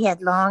flowing. She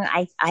had long,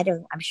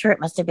 I'm sure it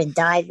must have been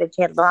dyed, but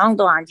she had long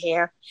blonde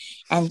hair,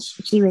 and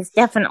she was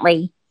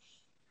definitely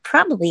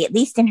probably at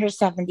least in her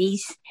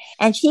 70s,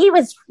 and she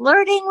was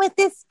flirting with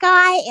this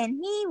guy,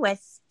 and he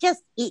was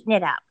just eating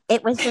it up.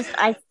 It was just,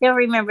 I still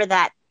remember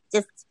that,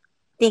 just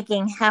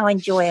thinking how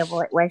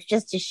enjoyable it was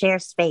just to share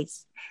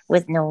space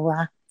with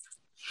Nola.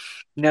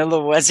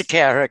 Nola was a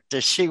character.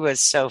 She was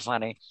so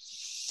funny.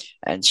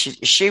 And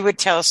she would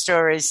tell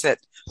stories that,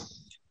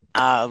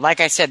 like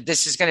I said,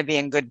 this is going to be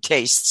in good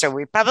taste. So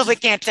we probably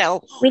can't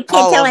tell. We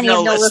can't tell any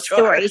of Nola's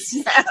stories.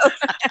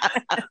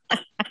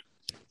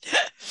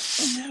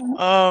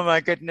 Oh,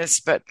 my goodness.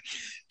 But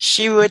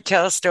she would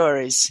tell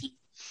stories.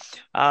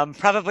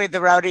 Probably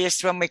the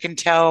rowdiest one we can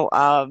tell.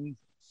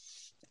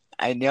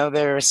 I know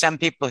there are some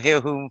people here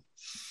who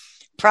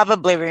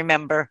probably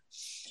remember.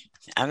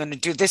 I'm going to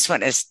do this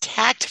one as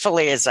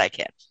tactfully as I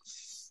can.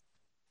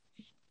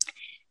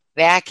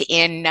 Back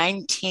in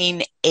in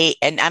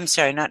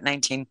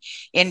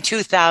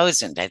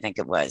 2000, I think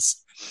it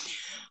was,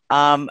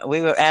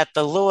 we were at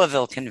the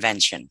Louisville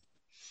convention,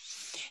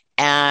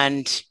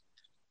 and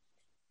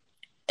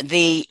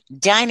the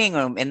dining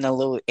room in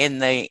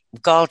the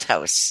Galt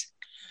House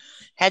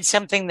had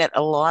something that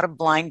a lot of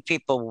blind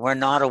people were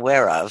not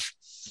aware of.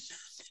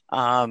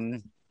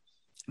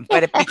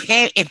 But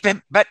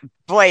but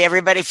boy,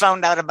 everybody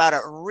found out about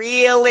it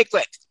really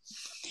quick.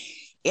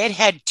 It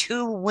had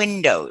 2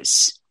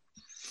 windows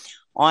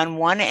on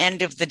one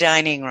end of the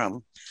dining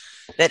room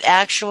that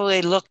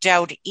actually looked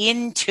out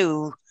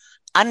into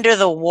under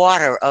the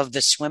water of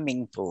the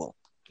swimming pool,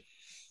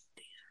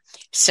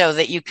 so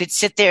that you could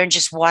sit there and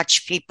just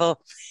watch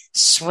people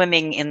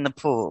swimming in the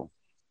pool.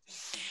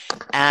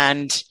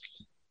 And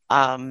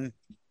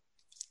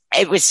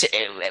it was,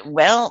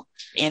 well,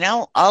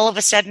 all of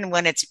a sudden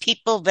when it's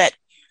people that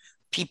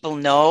people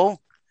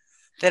know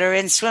that are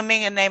in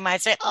swimming, and they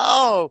might say,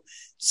 oh,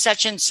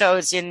 such and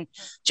so's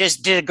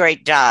just did a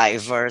great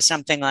dive or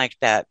something like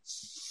that.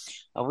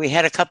 We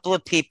had a couple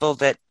of people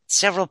that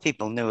several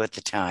people knew at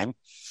the time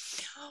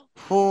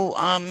who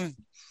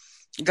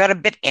got a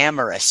bit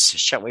amorous,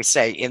 shall we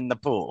say, in the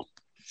pool.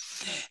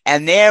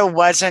 And there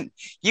wasn't,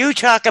 you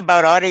talk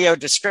about audio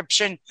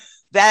description,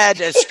 that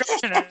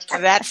description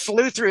of that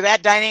flew through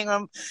that dining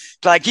room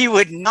like you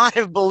would not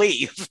have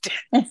believed.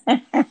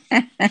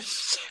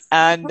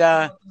 And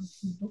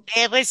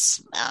it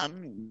was,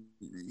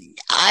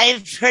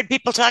 I've heard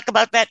people talk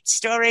about that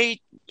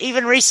story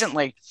even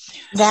recently.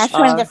 That's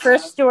one of the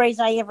first stories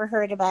I ever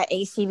heard about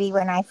ACB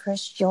when I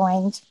first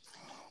joined.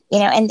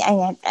 And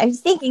I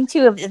was thinking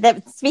too of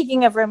that.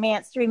 Speaking of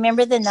romance,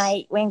 remember the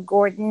night when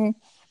Gordon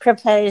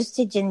proposed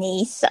to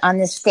Janice on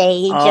the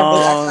stage of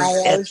the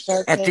FIA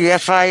showcase? At the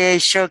FIA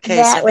showcase.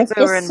 That was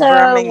just so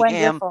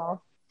Birmingham.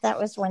 Wonderful. That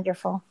was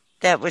wonderful.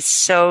 That was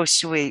so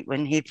sweet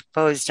when he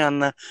proposed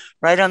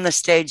right on the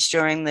stage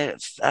during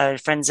the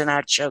Friends in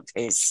Art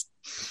showcase.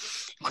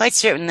 Quite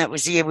certain that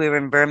was the year we were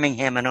in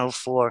Birmingham in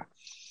 2004.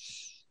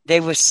 They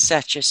were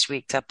such a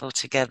sweet couple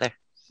together.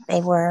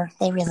 They were.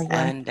 They really were.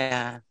 And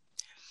that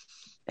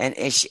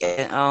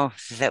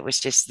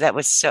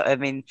was so, I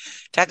mean,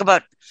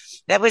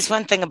 that was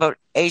one thing about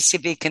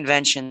ACB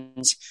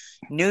conventions.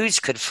 News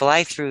could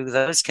fly through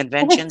those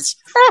conventions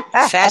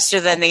faster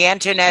than the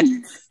internet.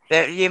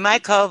 You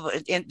might call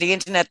the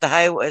internet the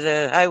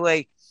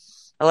highway,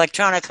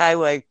 electronic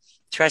highway.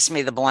 Trust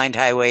me, the blind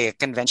highway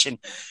convention.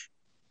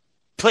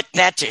 Put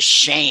that to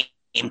shame.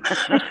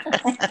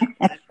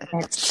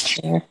 That's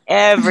true.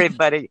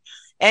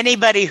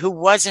 Anybody who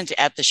wasn't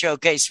at the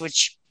showcase,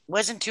 which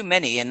wasn't too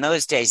many in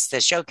those days. The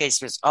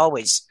showcase was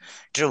always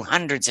drew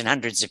hundreds and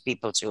hundreds of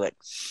people to it.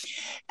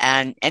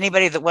 And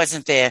anybody that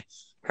wasn't there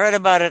heard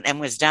about it and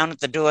was down at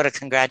the door to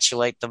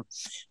congratulate them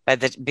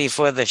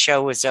before the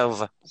show was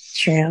over.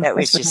 True. That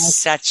was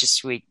just such a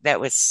sweet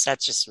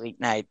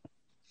night.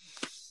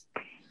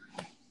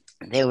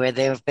 There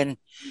have been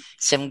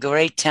some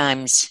great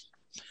times.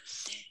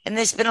 And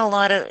there's been a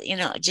lot of,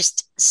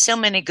 just so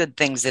many good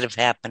things that have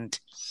happened.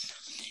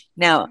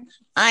 Now,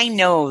 I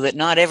know that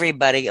not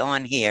everybody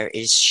on here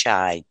is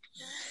shy.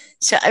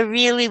 So I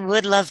really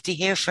would love to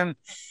hear from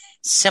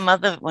some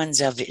other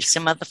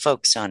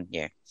folks on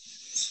here.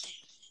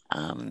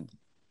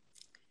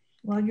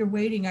 While you're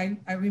waiting, I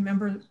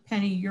remember,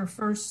 Penny, your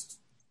first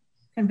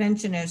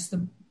convention as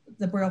the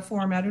Braille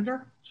Forum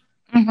editor.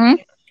 Mm-hmm.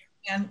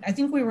 And I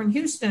think we were in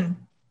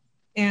Houston.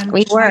 And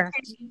we were.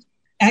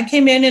 I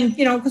came in and,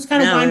 it was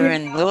kind of we were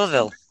in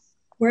Louisville,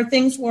 where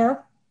things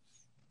were.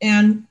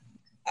 And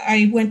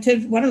I went to,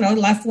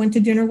 went to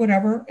dinner,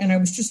 whatever. And I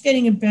was just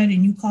getting in bed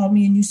and you called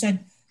me and you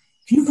said,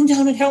 can you come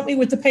down and help me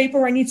with the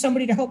paper? I need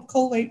somebody to help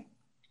collate.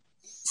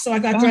 So I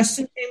got dressed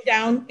and came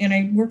down and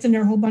I worked in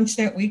there a whole bunch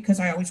that week because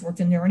I always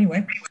worked in there anyway.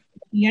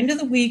 At the end of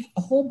the week,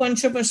 a whole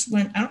bunch of us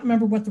went, I don't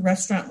remember what the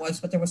restaurant was,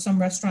 but there was some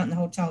restaurant in the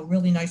hotel, a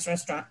really nice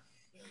restaurant.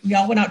 We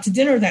all went out to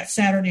dinner that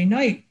Saturday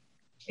night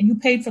and you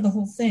paid for the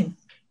whole thing.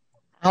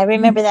 I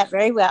remember that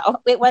very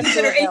well. It wasn't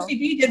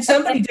ACB did,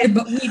 somebody did,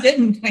 but we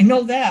didn't. I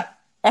know that.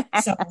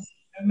 So I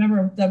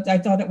remember that I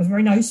thought it was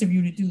very nice of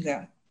you to do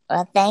that.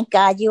 Well, thank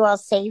God you all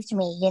saved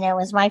me. It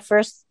was my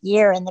first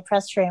year in the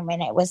press room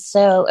and it was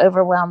so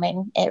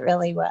overwhelming. It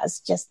really was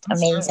just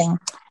amazing.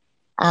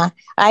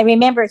 I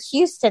remember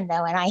Houston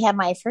though, and I had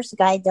my first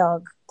guide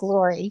dog,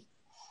 Glory.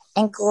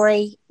 And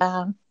Glory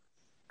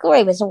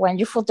was a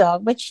wonderful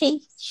dog, but she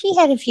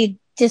had a few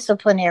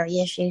disciplinary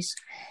issues.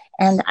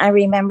 And I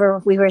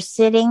remember we were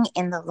sitting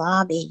in the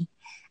lobby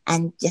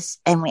and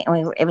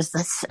it was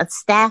a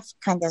staff,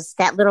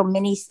 that little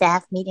mini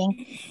staff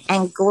meeting.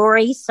 And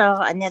Glory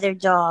saw another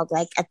dog,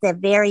 like at the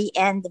very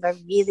end of a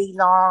really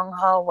long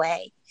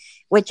hallway,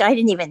 which I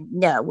didn't even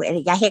know.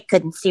 I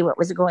couldn't see what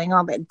was going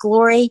on, but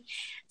Glory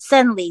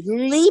suddenly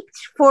leaped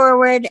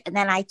forward. And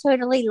then I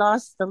totally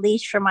lost the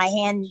leash from my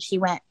hand. And she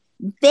went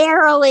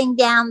barreling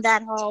down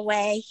that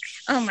hallway.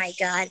 Oh my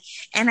God.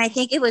 And I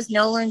think it was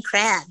Nolan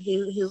Crabb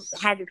who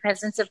had the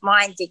presence of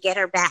mind to get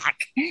her back.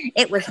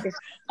 It was just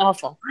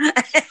awful.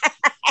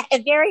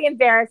 Very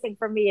embarrassing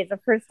for me as a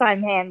first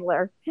time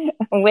handler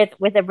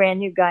with a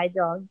brand new guide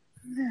dog.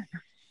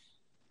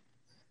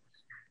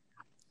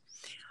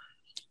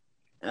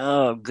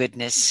 Oh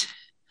goodness.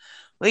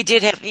 We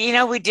did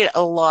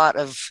a lot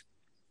of,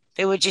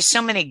 there were just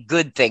so many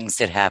good things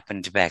that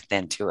happened back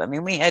then too. I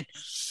mean, we had,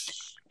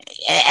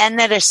 and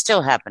that are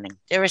still happening.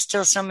 There are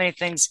still so many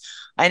things.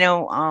 I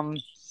know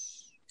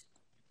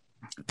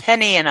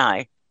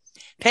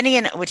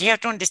what you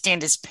have to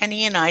understand is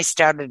Penny and I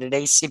started at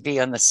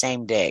ACB on the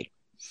same day.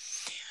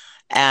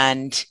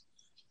 And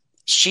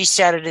she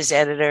started as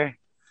editor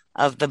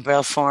of the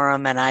Braille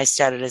Forum, and I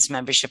started as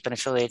membership and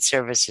affiliate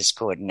services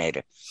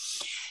coordinator.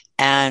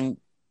 And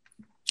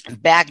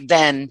back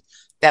then,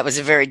 that was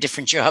a very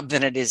different job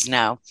than it is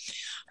now.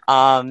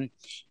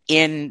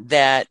 In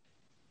that,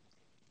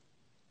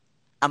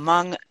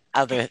 among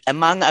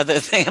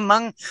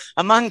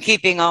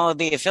keeping all of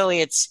the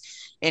affiliates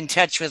in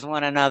touch with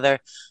one another,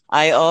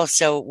 I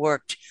also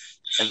worked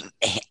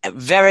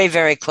very,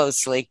 very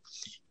closely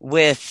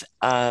with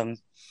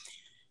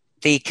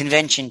the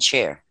convention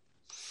chair,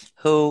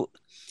 who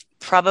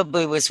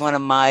probably was one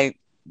of my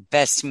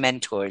best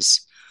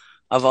mentors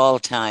of all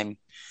time,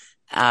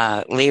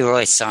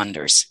 Leroy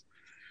Saunders.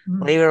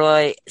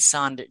 Mm-hmm.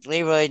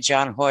 Leroy,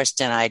 John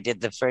Horst, and I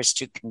did the first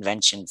two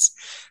conventions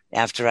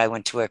after I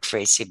went to work for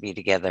ACB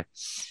together.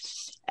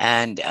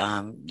 And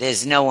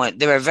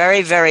there are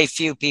very, very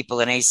few people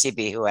in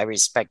ACB who I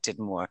respected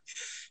more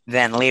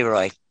than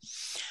Leroy.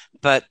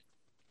 But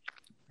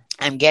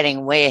I'm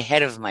getting way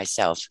ahead of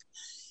myself.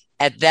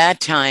 At that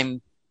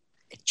time,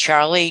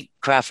 Charlie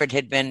Crawford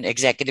had been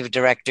executive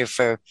director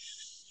for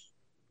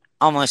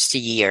almost a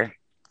year.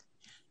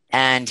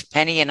 And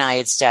Penny and I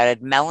had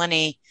started.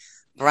 Melanie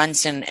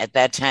Brunson at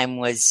that time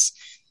was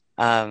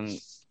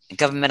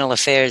governmental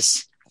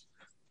affairs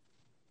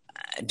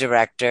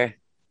director.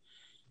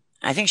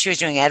 I think she was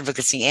doing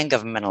advocacy and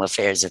governmental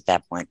affairs at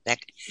that point. That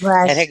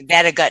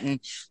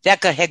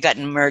had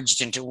gotten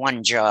merged into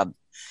one job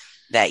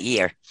that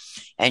year.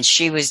 And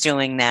she was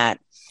doing that.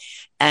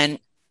 And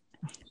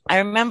I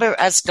remember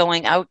us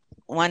going out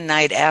one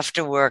night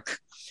after work.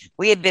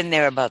 We had been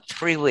there about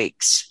 3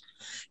 weeks.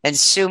 And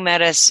Sue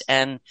met us,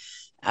 and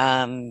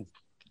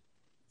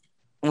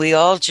we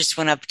all just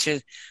went up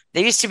to,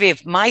 there used to be,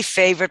 my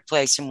favorite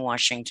place in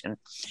Washington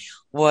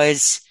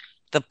was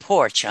the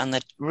porch on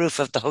the roof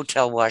of the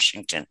Hotel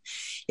Washington.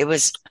 It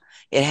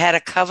had a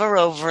cover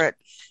over it,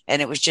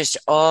 and it was just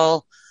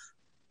all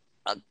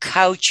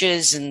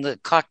couches and the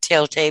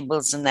cocktail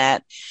tables and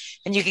that.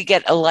 And you could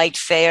get a light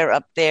fare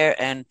up there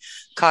and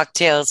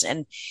cocktails,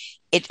 and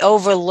it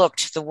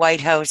overlooked the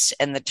White House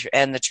and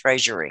the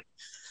Treasury.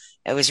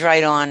 It was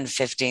right on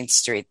 15th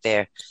Street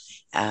there,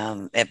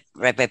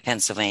 right by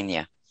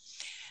Pennsylvania.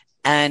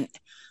 And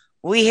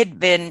we had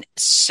been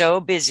so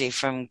busy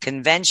from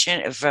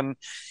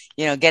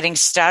getting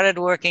started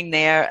working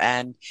there.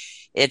 And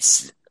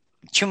it's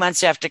 2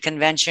 months after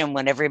convention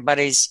when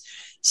everybody's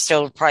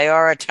still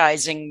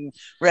prioritizing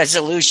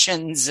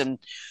resolutions and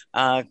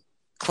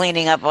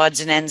cleaning up odds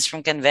and ends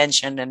from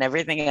convention and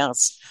everything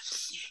else.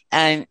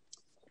 And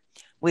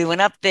we went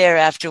up there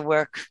after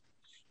work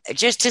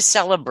just to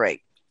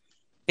celebrate,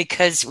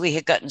 because we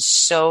had gotten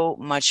so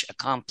much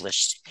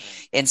accomplished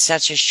in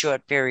such a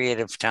short period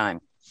of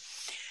time.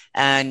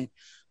 And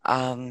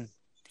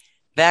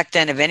back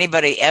then, if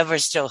anybody ever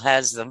still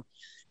has them,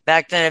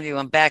 back then, if you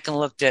went back and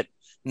looked at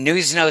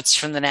news notes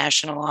from the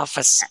national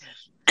office,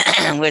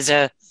 was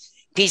a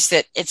piece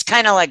that it's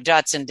kind of like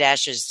Dots and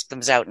Dashes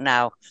comes out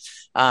now.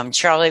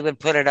 Charlie would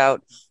put it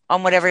out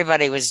on what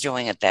everybody was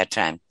doing at that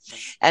time.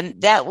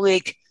 And that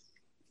week,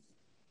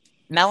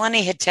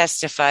 Melanie had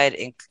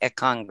testified at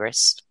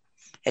Congress,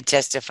 had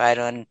testified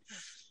on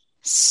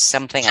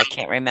something, I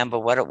can't remember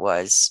what it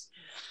was.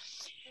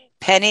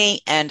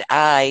 Penny and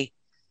I,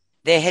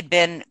 there had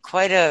been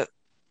quite a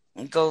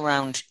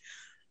go-round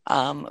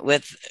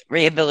with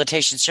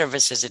Rehabilitation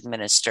Services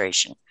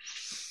Administration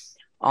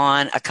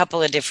on a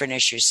couple of different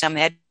issues. Some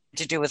had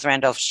to do with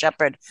Randolph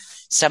Sheppard,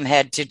 some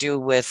had to do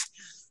with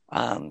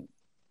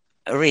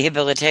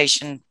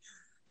rehabilitation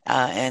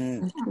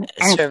and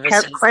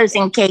services.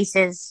 Closing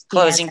cases.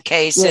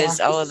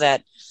 All of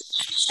that.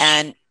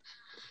 And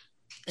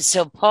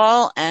so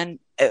Paul, and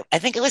I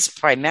think it was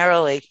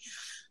primarily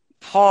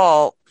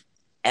Paul,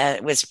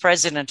 was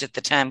president at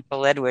the time,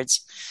 Paul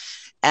Edwards,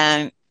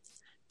 and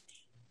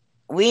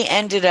we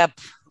ended up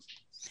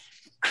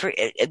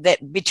that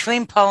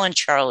between Paul and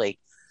Charlie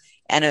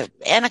and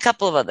a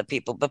couple of other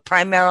people, but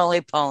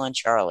primarily Paul and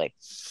Charlie,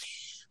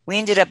 we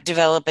ended up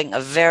developing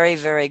a very,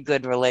 very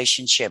good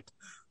relationship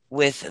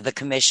with the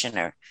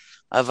commissioner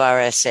of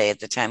RSA at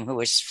the time, who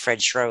was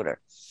Fred Schroeder.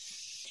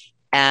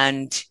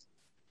 And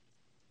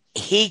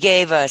he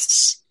gave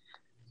us,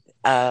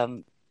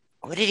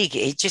 what did he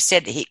get? He just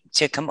said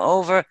to come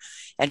over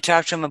and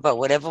talk to him about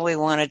whatever we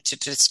wanted to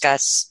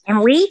discuss.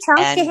 And we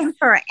talked to him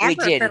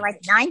forever, for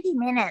like 90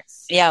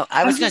 minutes. Yeah,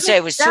 I was going to say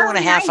it was so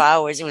 2.5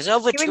 hours. It was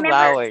over 2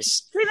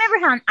 hours. Do you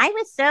remember how I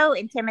was so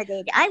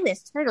intimidated? I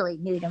was totally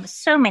new to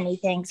so many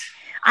things.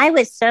 I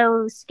was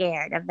so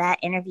scared of that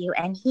interview,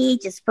 and he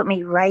just put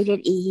me right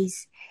at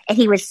ease. And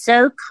he was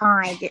so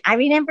kind. I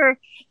remember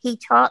he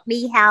taught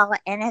me how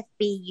NFB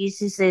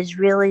uses those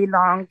really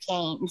long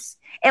canes.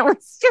 It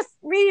was just,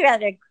 we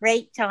had a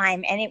great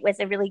time, and it was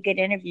a really good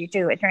interview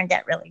too. It turned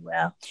out really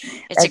well.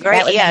 It's a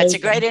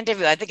great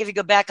interview. I think if you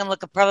go back and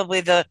look at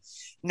probably the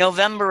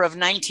November of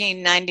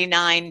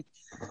 1999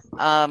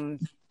 Braille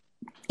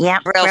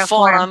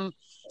Forum,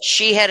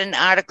 she had an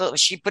article.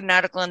 She put an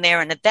article in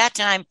there, and at that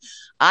time,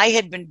 I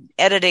had been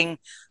editing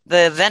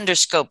the vendor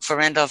scope for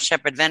Randolph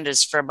Shepherd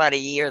Vendors for about a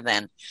year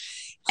then,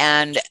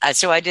 and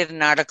so I did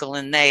an article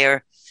in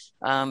there.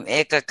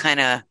 It got kind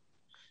of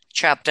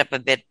chopped up a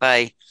bit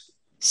by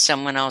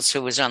someone else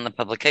who was on the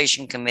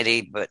publication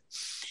committee, but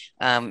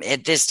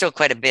there's still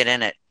quite a bit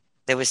in it.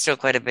 There was still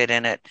quite a bit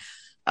in it,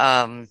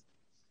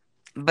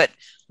 but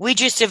we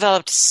just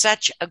developed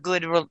such a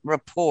good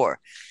rapport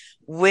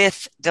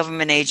with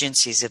government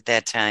agencies at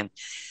that time.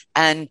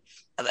 And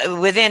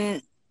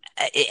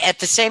at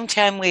the same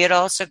time, we had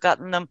also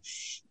gotten them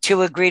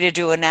to agree to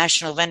do a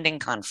national vending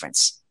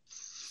conference.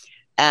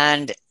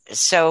 And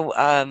so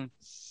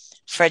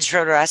Fred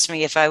Schroeder asked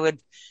me if I would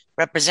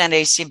represent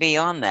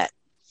ACB on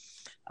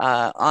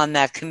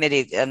that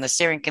committee, on the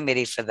steering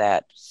committee for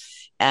that.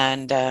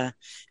 And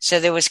so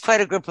there was quite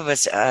a group of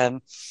us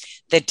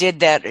that did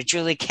that.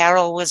 Julie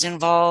Carroll was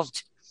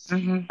involved.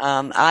 Mm-hmm.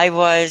 I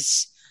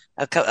was.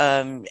 I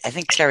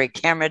think Terry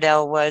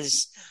Cameradell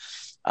was.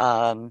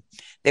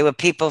 There were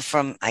people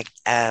from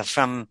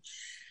the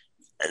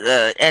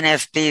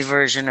NFB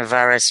version of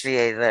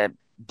RSVA, the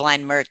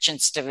Blind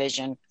Merchants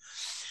Division.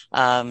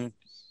 I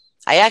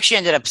actually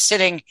ended up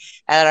sitting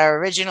at our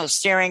original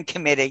steering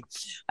committee.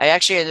 I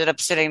actually ended up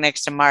sitting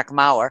next to Mark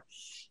Maurer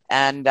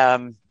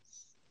and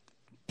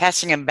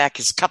passing him back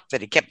his cup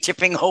that he kept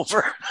tipping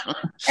over.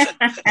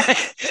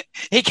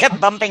 He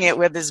kept bumping it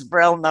with his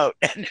Braille note,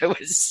 and it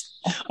was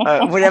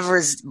whatever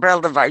his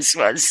Braille device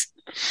was.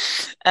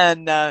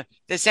 And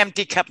this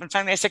empty cup. And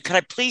finally I said, could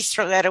I please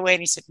throw that away?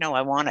 And he said, no,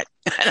 I want it.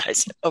 And I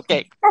said,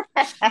 okay,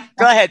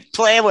 go ahead,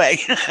 play away.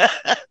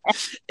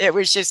 It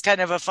was just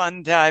kind of a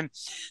fun time.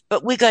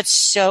 But we got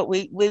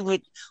we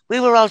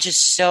were all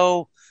just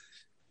so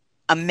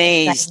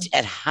amazed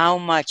at how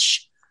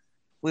much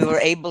we were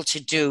able to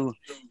do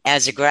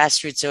as a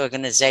grassroots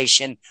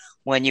organization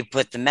when you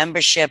put the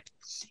membership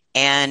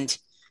and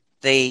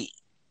the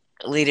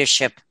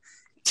leadership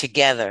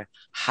together,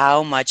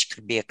 how much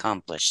could be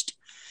accomplished.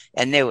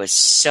 And there was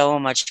so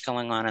much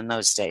going on in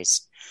those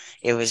days.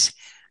 It was,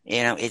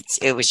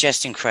 it was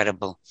just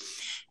incredible.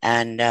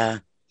 And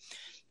I'm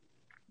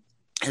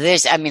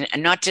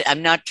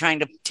not trying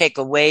to take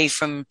away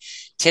from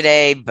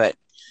today, but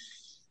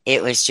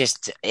it was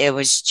just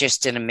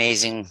an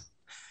amazing.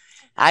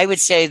 I would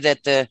say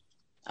that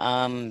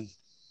I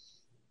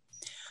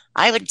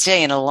would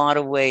say in a lot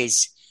of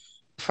ways,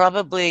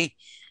 probably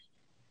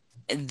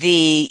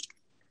the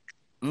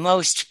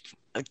most,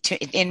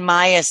 in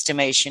my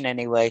estimation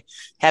anyway,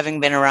 having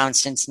been around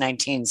since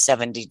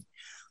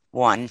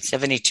 1971,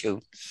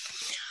 72,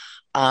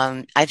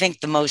 I think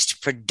the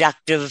most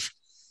productive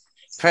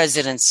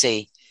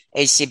presidency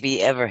ACB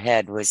ever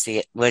had was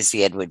the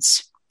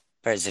Edwards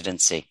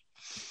presidency.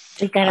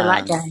 We got a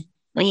lot done.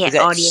 We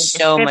got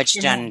so much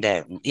done.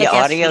 The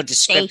audio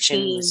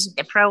descriptions,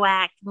 safety, the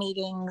PROAC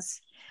meetings.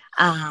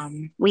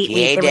 There was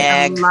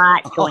a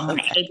lot going on.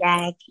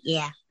 ADAG,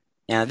 yeah.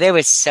 Now there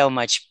was so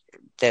much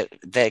that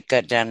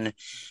got done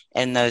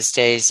in those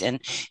days,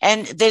 and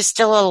there's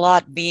still a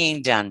lot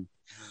being done.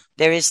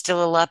 There is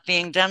still a lot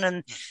being done,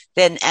 and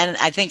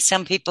I think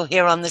some people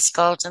here on this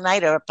call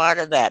tonight are a part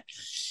of that.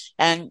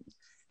 And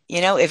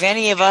if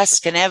any of us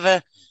can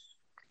ever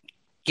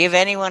give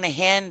anyone a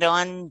hand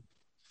on,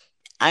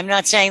 I'm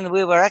not saying that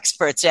we were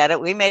experts at it.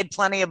 We made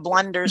plenty of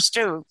blunders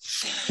too,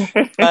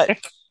 but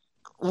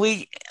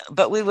we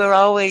were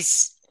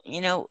always,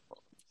 we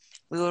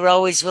were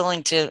always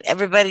willing to.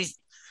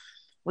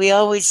 We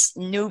always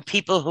knew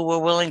people who were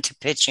willing to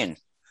pitch in,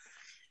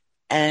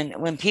 and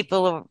when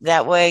people are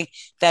that way,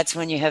 that's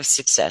when you have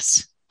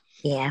success.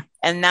 Yeah.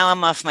 And now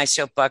I'm off my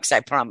soapbox. I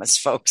promise,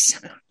 folks.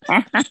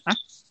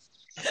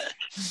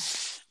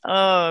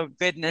 Oh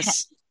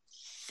goodness.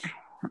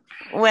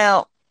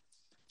 Well.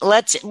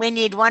 We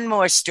need one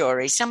more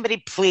story. Somebody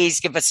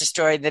please give us a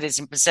story that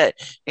isn't Passett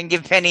and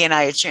give Penny and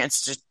I a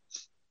chance to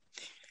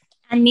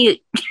unmute.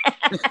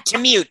 To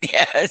mute,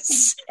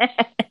 yes.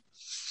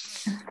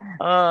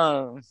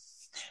 Oh,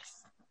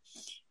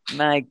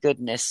 my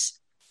goodness.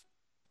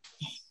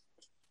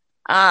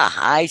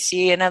 I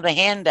see another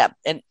hand up.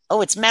 And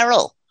it's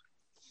Merrill.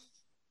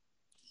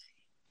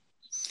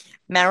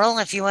 Merrill,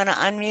 if you want to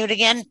unmute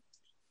again.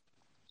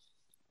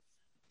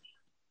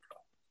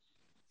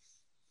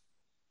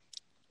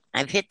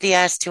 I've hit the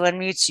ask to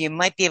unmute, so you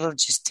might be able to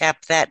just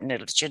tap that and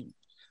it should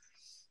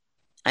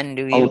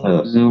undo you.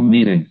 Zoom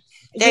meeting.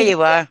 There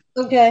you are.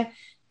 Okay.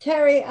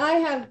 Terry, I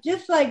have,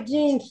 just like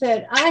Jean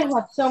said, I have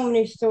so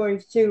many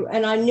stories too,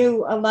 and I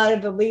knew a lot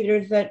of the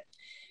leaders that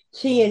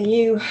she and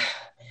you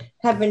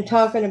have been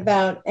talking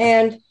about.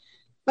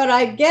 But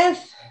I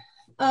guess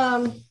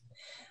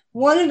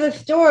one of the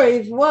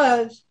stories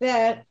was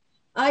that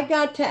I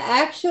got to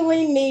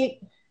actually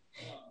meet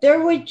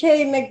Durwood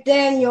K.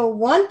 McDaniel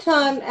one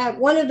time at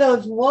one of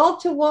those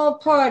wall-to-wall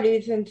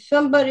parties, and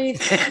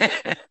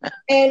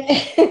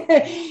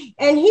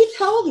and he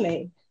told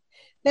me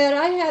that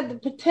I had the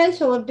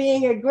potential of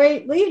being a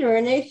great leader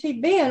in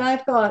ACB, and I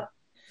thought,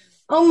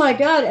 oh my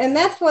God. And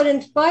that's what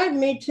inspired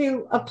me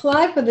to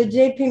apply for the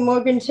JP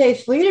Morgan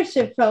Chase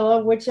Leadership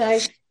Fellow, which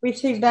I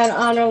received that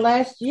honor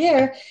last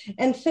year.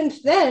 And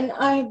since then,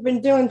 I've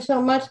been doing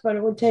so much, but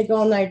it would take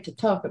all night to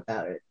talk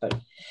about it. But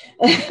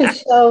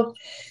so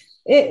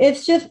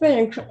it's just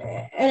been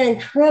an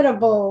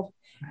incredible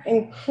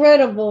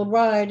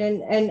ride.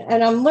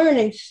 And I'm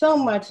learning so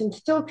much and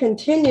still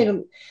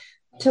continue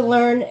to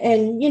learn.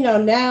 And,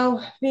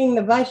 now being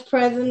the vice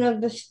president of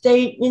the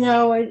state,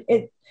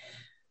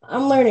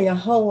 I'm learning a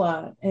whole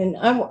lot. And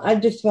I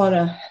just want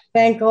to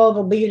thank all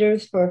the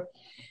leaders for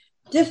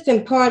just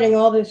imparting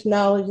all this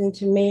knowledge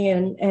into me.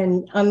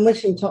 And I'm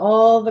listening to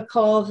all the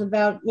calls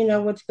about,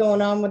 what's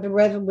going on with the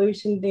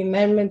resolution, the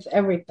amendments,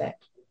 everything,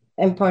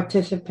 and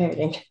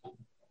participating.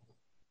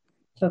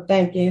 So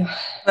thank you.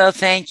 Well,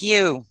 thank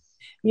you.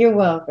 You're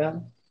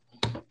welcome.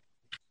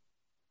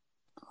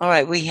 All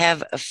right, we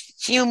have a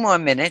few more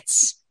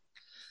minutes.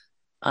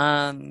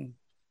 I'm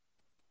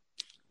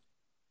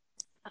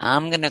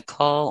going to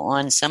call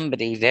on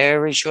somebody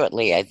very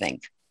shortly, I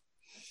think.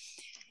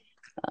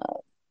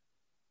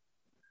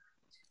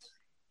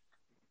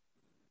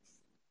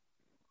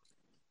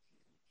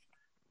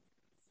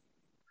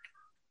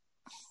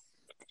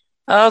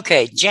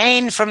 Okay,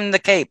 Jane from the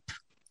Cape.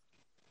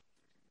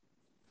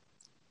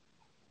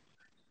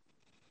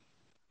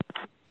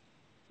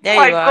 There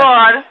you are. My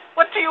God,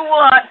 what do you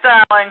want,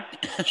 darling?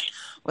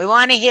 We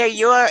want to hear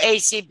your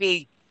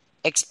ACB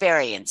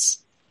experience.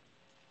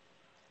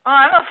 Oh,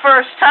 I'm a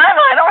first time.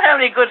 I don't have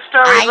any good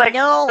stories.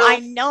 I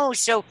know.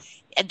 So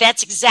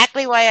that's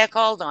exactly why I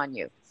called on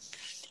you,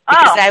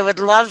 because I would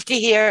love to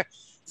hear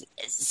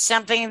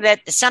something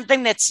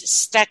that's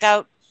stuck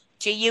out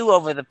to you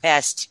over the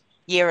past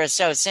year or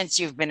so since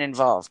you've been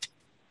involved.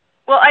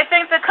 Well, I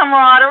think the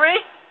camaraderie,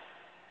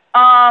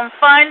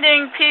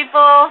 finding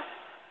people,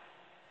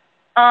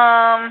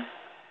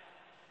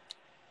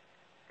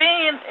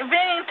 being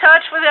in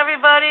touch with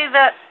everybody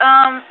that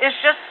it's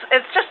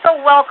just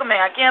so welcoming.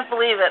 I can't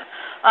believe it.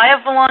 I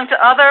have belonged to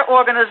other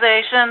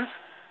organizations,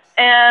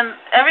 and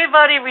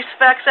everybody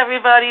respects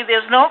everybody.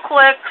 There's no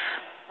cliques,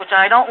 which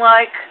I don't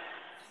like,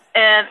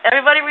 and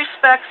everybody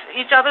respects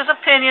each other's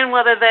opinion,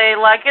 whether they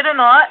like it or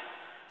not.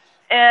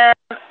 And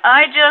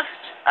I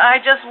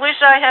just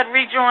wish I had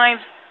rejoined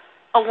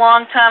a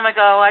long time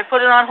ago. I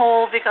put it on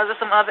hold because of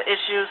some other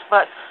issues,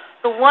 but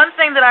the one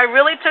thing that I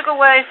really took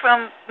away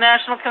from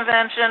National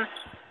Convention,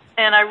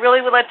 and I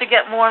really would like to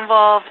get more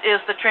involved,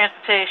 is the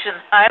transportation.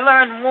 I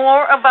learned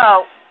more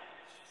about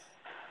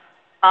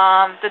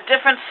the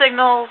different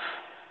signals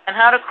and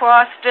how to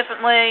cross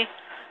differently,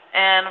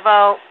 and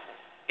about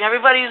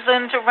everybody's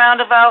into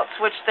roundabouts,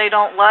 which they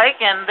don't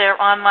like, and they're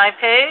on my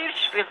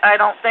page because I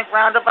don't think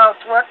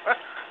roundabouts work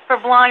for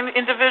blind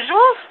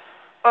individuals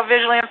or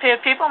visually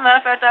impaired people. Matter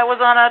of fact, I was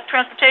on a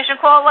transportation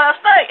call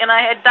last night, and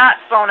I had dots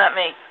thrown at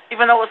me,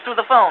 even though it was through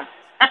the phone.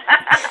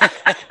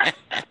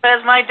 But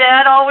as my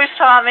dad always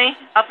taught me,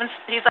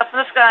 he's up in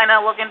the sky now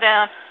looking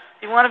down,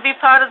 if you want to be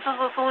part of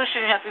the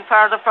solution, you have to be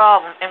part of the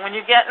problem. And when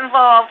you get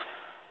involved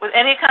with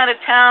any kind of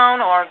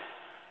town or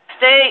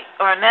state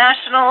or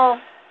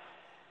national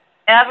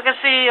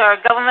advocacy or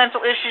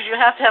governmental issues, you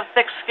have to have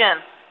thick skin.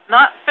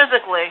 Not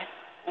physically,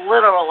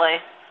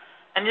 literally.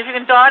 And if you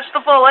can dodge the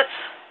bullets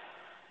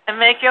and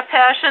make your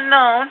passion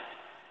known,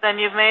 then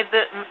you've made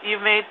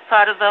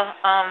part of the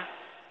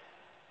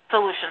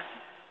solution.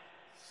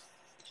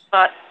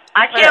 But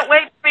I can't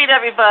wait to meet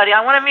everybody.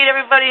 I want to meet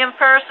everybody in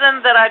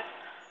person that I've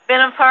been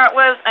in part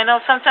with. I know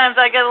sometimes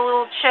I get a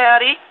little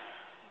chatty,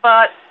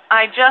 but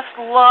I just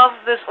love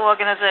this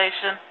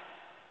organization.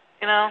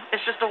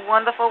 It's just a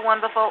wonderful,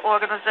 wonderful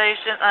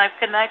organization. I've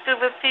connected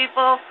with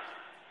people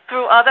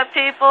through other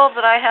people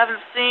that I haven't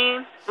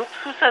seen. Oops,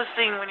 who says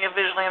seen when you're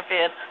visually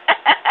impaired?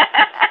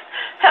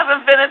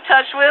 Haven't been in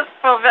touch with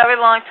for a very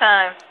long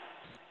time.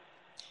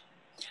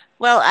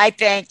 Well, I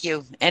thank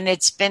you, and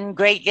it's been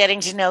great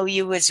getting to know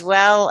you as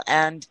well.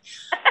 And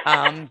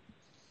well,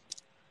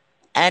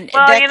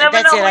 you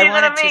never know who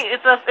you're going to meet.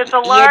 It's a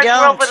large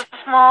world, but it's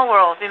a small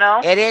world.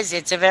 It is.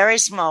 It's a very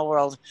small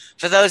world.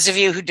 For those of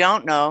you who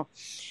don't know,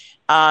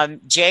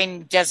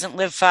 Jane doesn't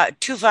live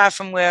too far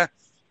from where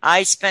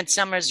I spent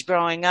summers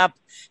growing up,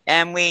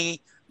 and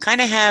we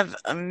kind of have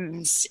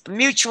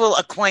mutual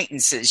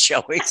acquaintances,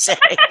 shall we say,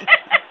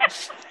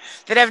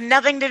 that have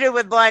nothing to do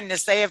with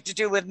blindness. They have to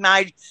do with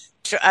my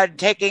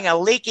taking a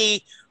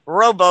leaky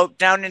rowboat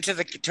down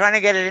trying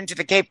to get it into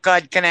the Cape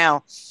Cod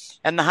Canal,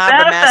 and the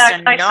harbor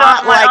master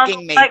not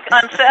liking me.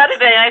 On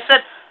Saturday, I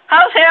said,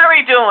 "How's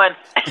Harry doing?"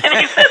 And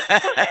he said,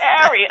 "Who's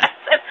Harry?" I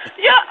said,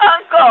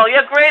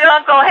 your great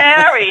uncle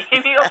Harry.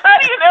 And he goes, "How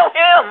do you know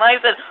him?" I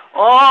said,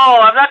 "Oh,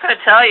 I'm not going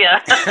to tell you."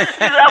 He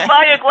said, "I'll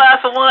buy you a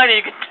glass of wine and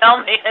you can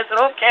tell me." I said,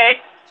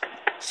 "Okay."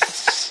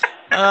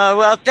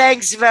 Well,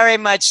 thanks very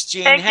much,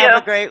 Jean. Thank Have you.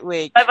 a great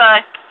week.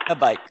 Bye-bye.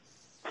 Bye-bye.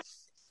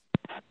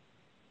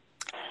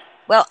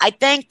 Well, I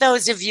thank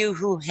those of you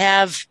who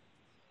have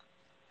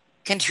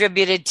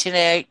contributed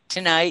tonight.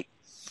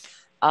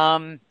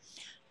 I'm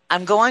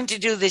going to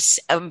do this.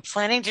 I'm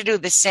planning to do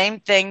the same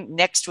thing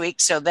next week.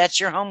 So that's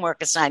your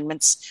homework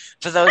assignments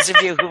for those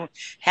of you who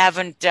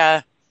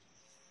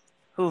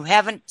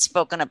haven't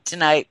spoken up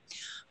tonight.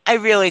 I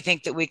really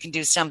think that we can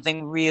do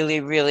something really,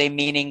 really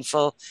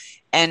meaningful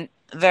and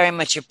very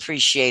much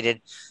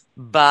appreciated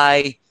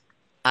by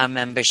our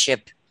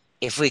membership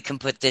if we can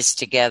put this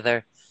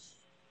together.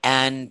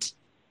 And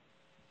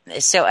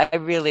so I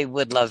really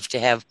would love to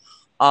have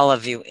all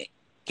of you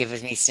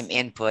give me some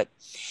input.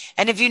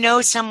 And if you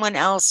know someone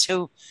else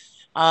who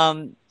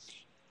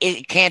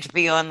it can't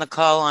be on the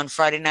call on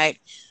Friday night,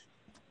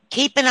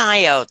 keep an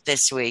eye out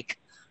this week.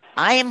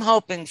 I am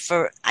hoping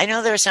I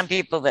know there are some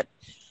people that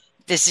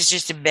this is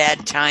just a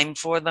bad time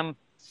for them.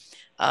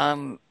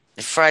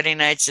 Friday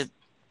nights,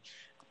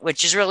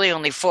 which is really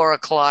only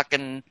 4:00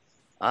 in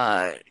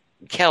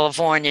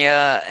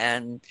California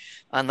and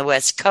on the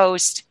West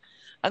Coast.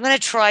 I'm going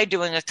to try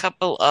doing a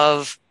couple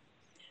of,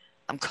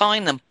 I'm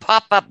calling them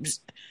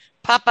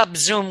pop-up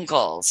Zoom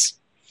calls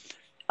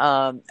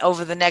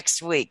over the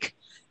next week.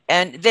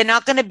 And they're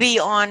not going to be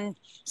on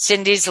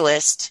Cindy's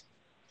list.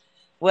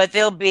 What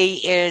they'll be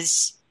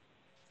is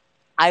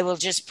I will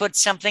just put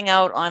something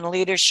out on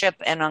leadership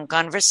and on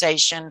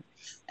conversation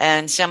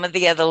and some of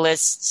the other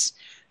lists,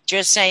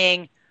 just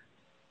saying,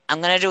 I'm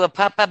going to do a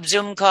pop-up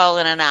Zoom call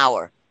in an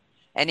hour.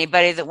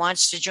 Anybody that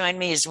wants to join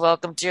me is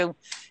welcome to,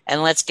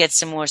 and let's get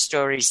some more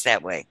stories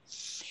that way.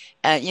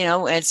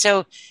 And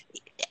so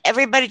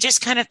everybody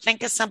just kind of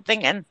think of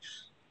something, and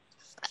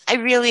I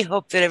really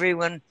hope that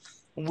everyone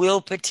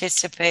will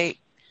participate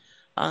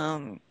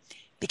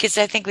because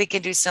I think we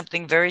can do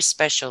something very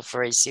special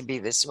for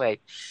ACB this way.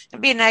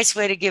 It'd be a nice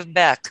way to give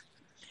back,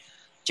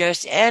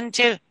 and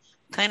to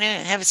kind of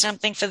have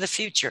something for the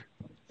future.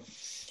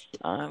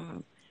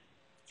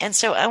 And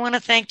so I want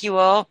to thank you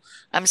all.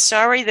 I'm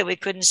sorry that we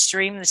couldn't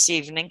stream this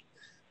evening.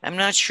 I'm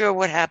not sure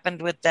what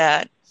happened with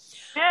that.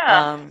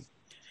 Yeah.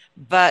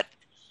 But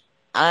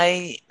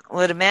I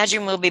would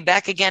imagine we'll be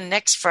back again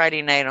next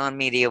Friday night on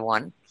Media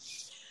One.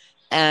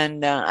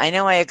 And I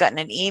know I had gotten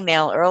an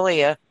email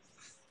earlier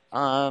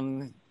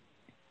asking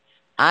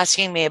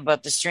me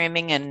about the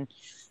streaming, and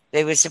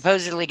they were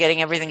supposedly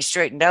getting everything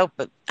straightened out,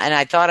 and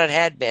I thought it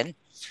had been.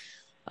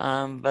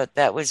 But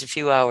that was a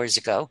few hours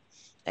ago.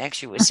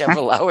 Actually, it was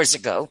several hours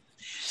ago.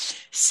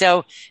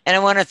 So, and I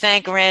want to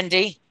thank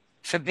Randy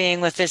for being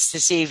with us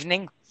this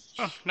evening.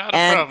 Oh, not a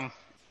problem.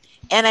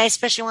 And I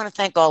especially want to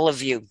thank all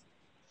of you.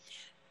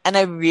 And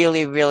I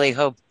really, really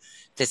hope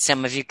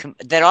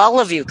that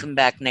all of you come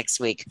back next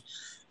week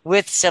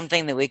with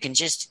something that we can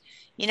just,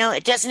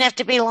 it doesn't have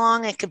to be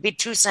long. It could be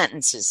 2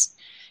 sentences.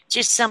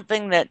 Just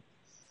something that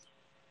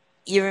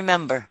you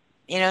remember.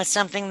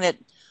 Something that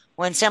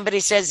when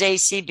somebody says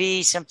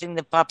ACB, something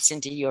that pops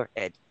into your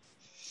head.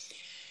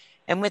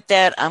 And with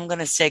that, I'm going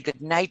to say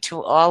good night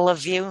to all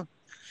of you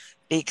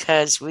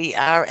because we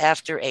are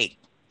after 8.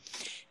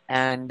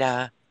 And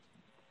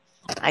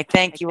I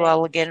thank you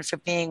all again for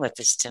being with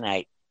us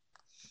tonight.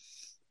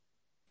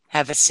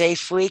 Have a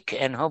safe week,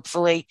 and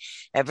hopefully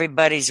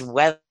everybody's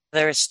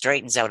weather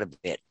straightens out a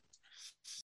bit.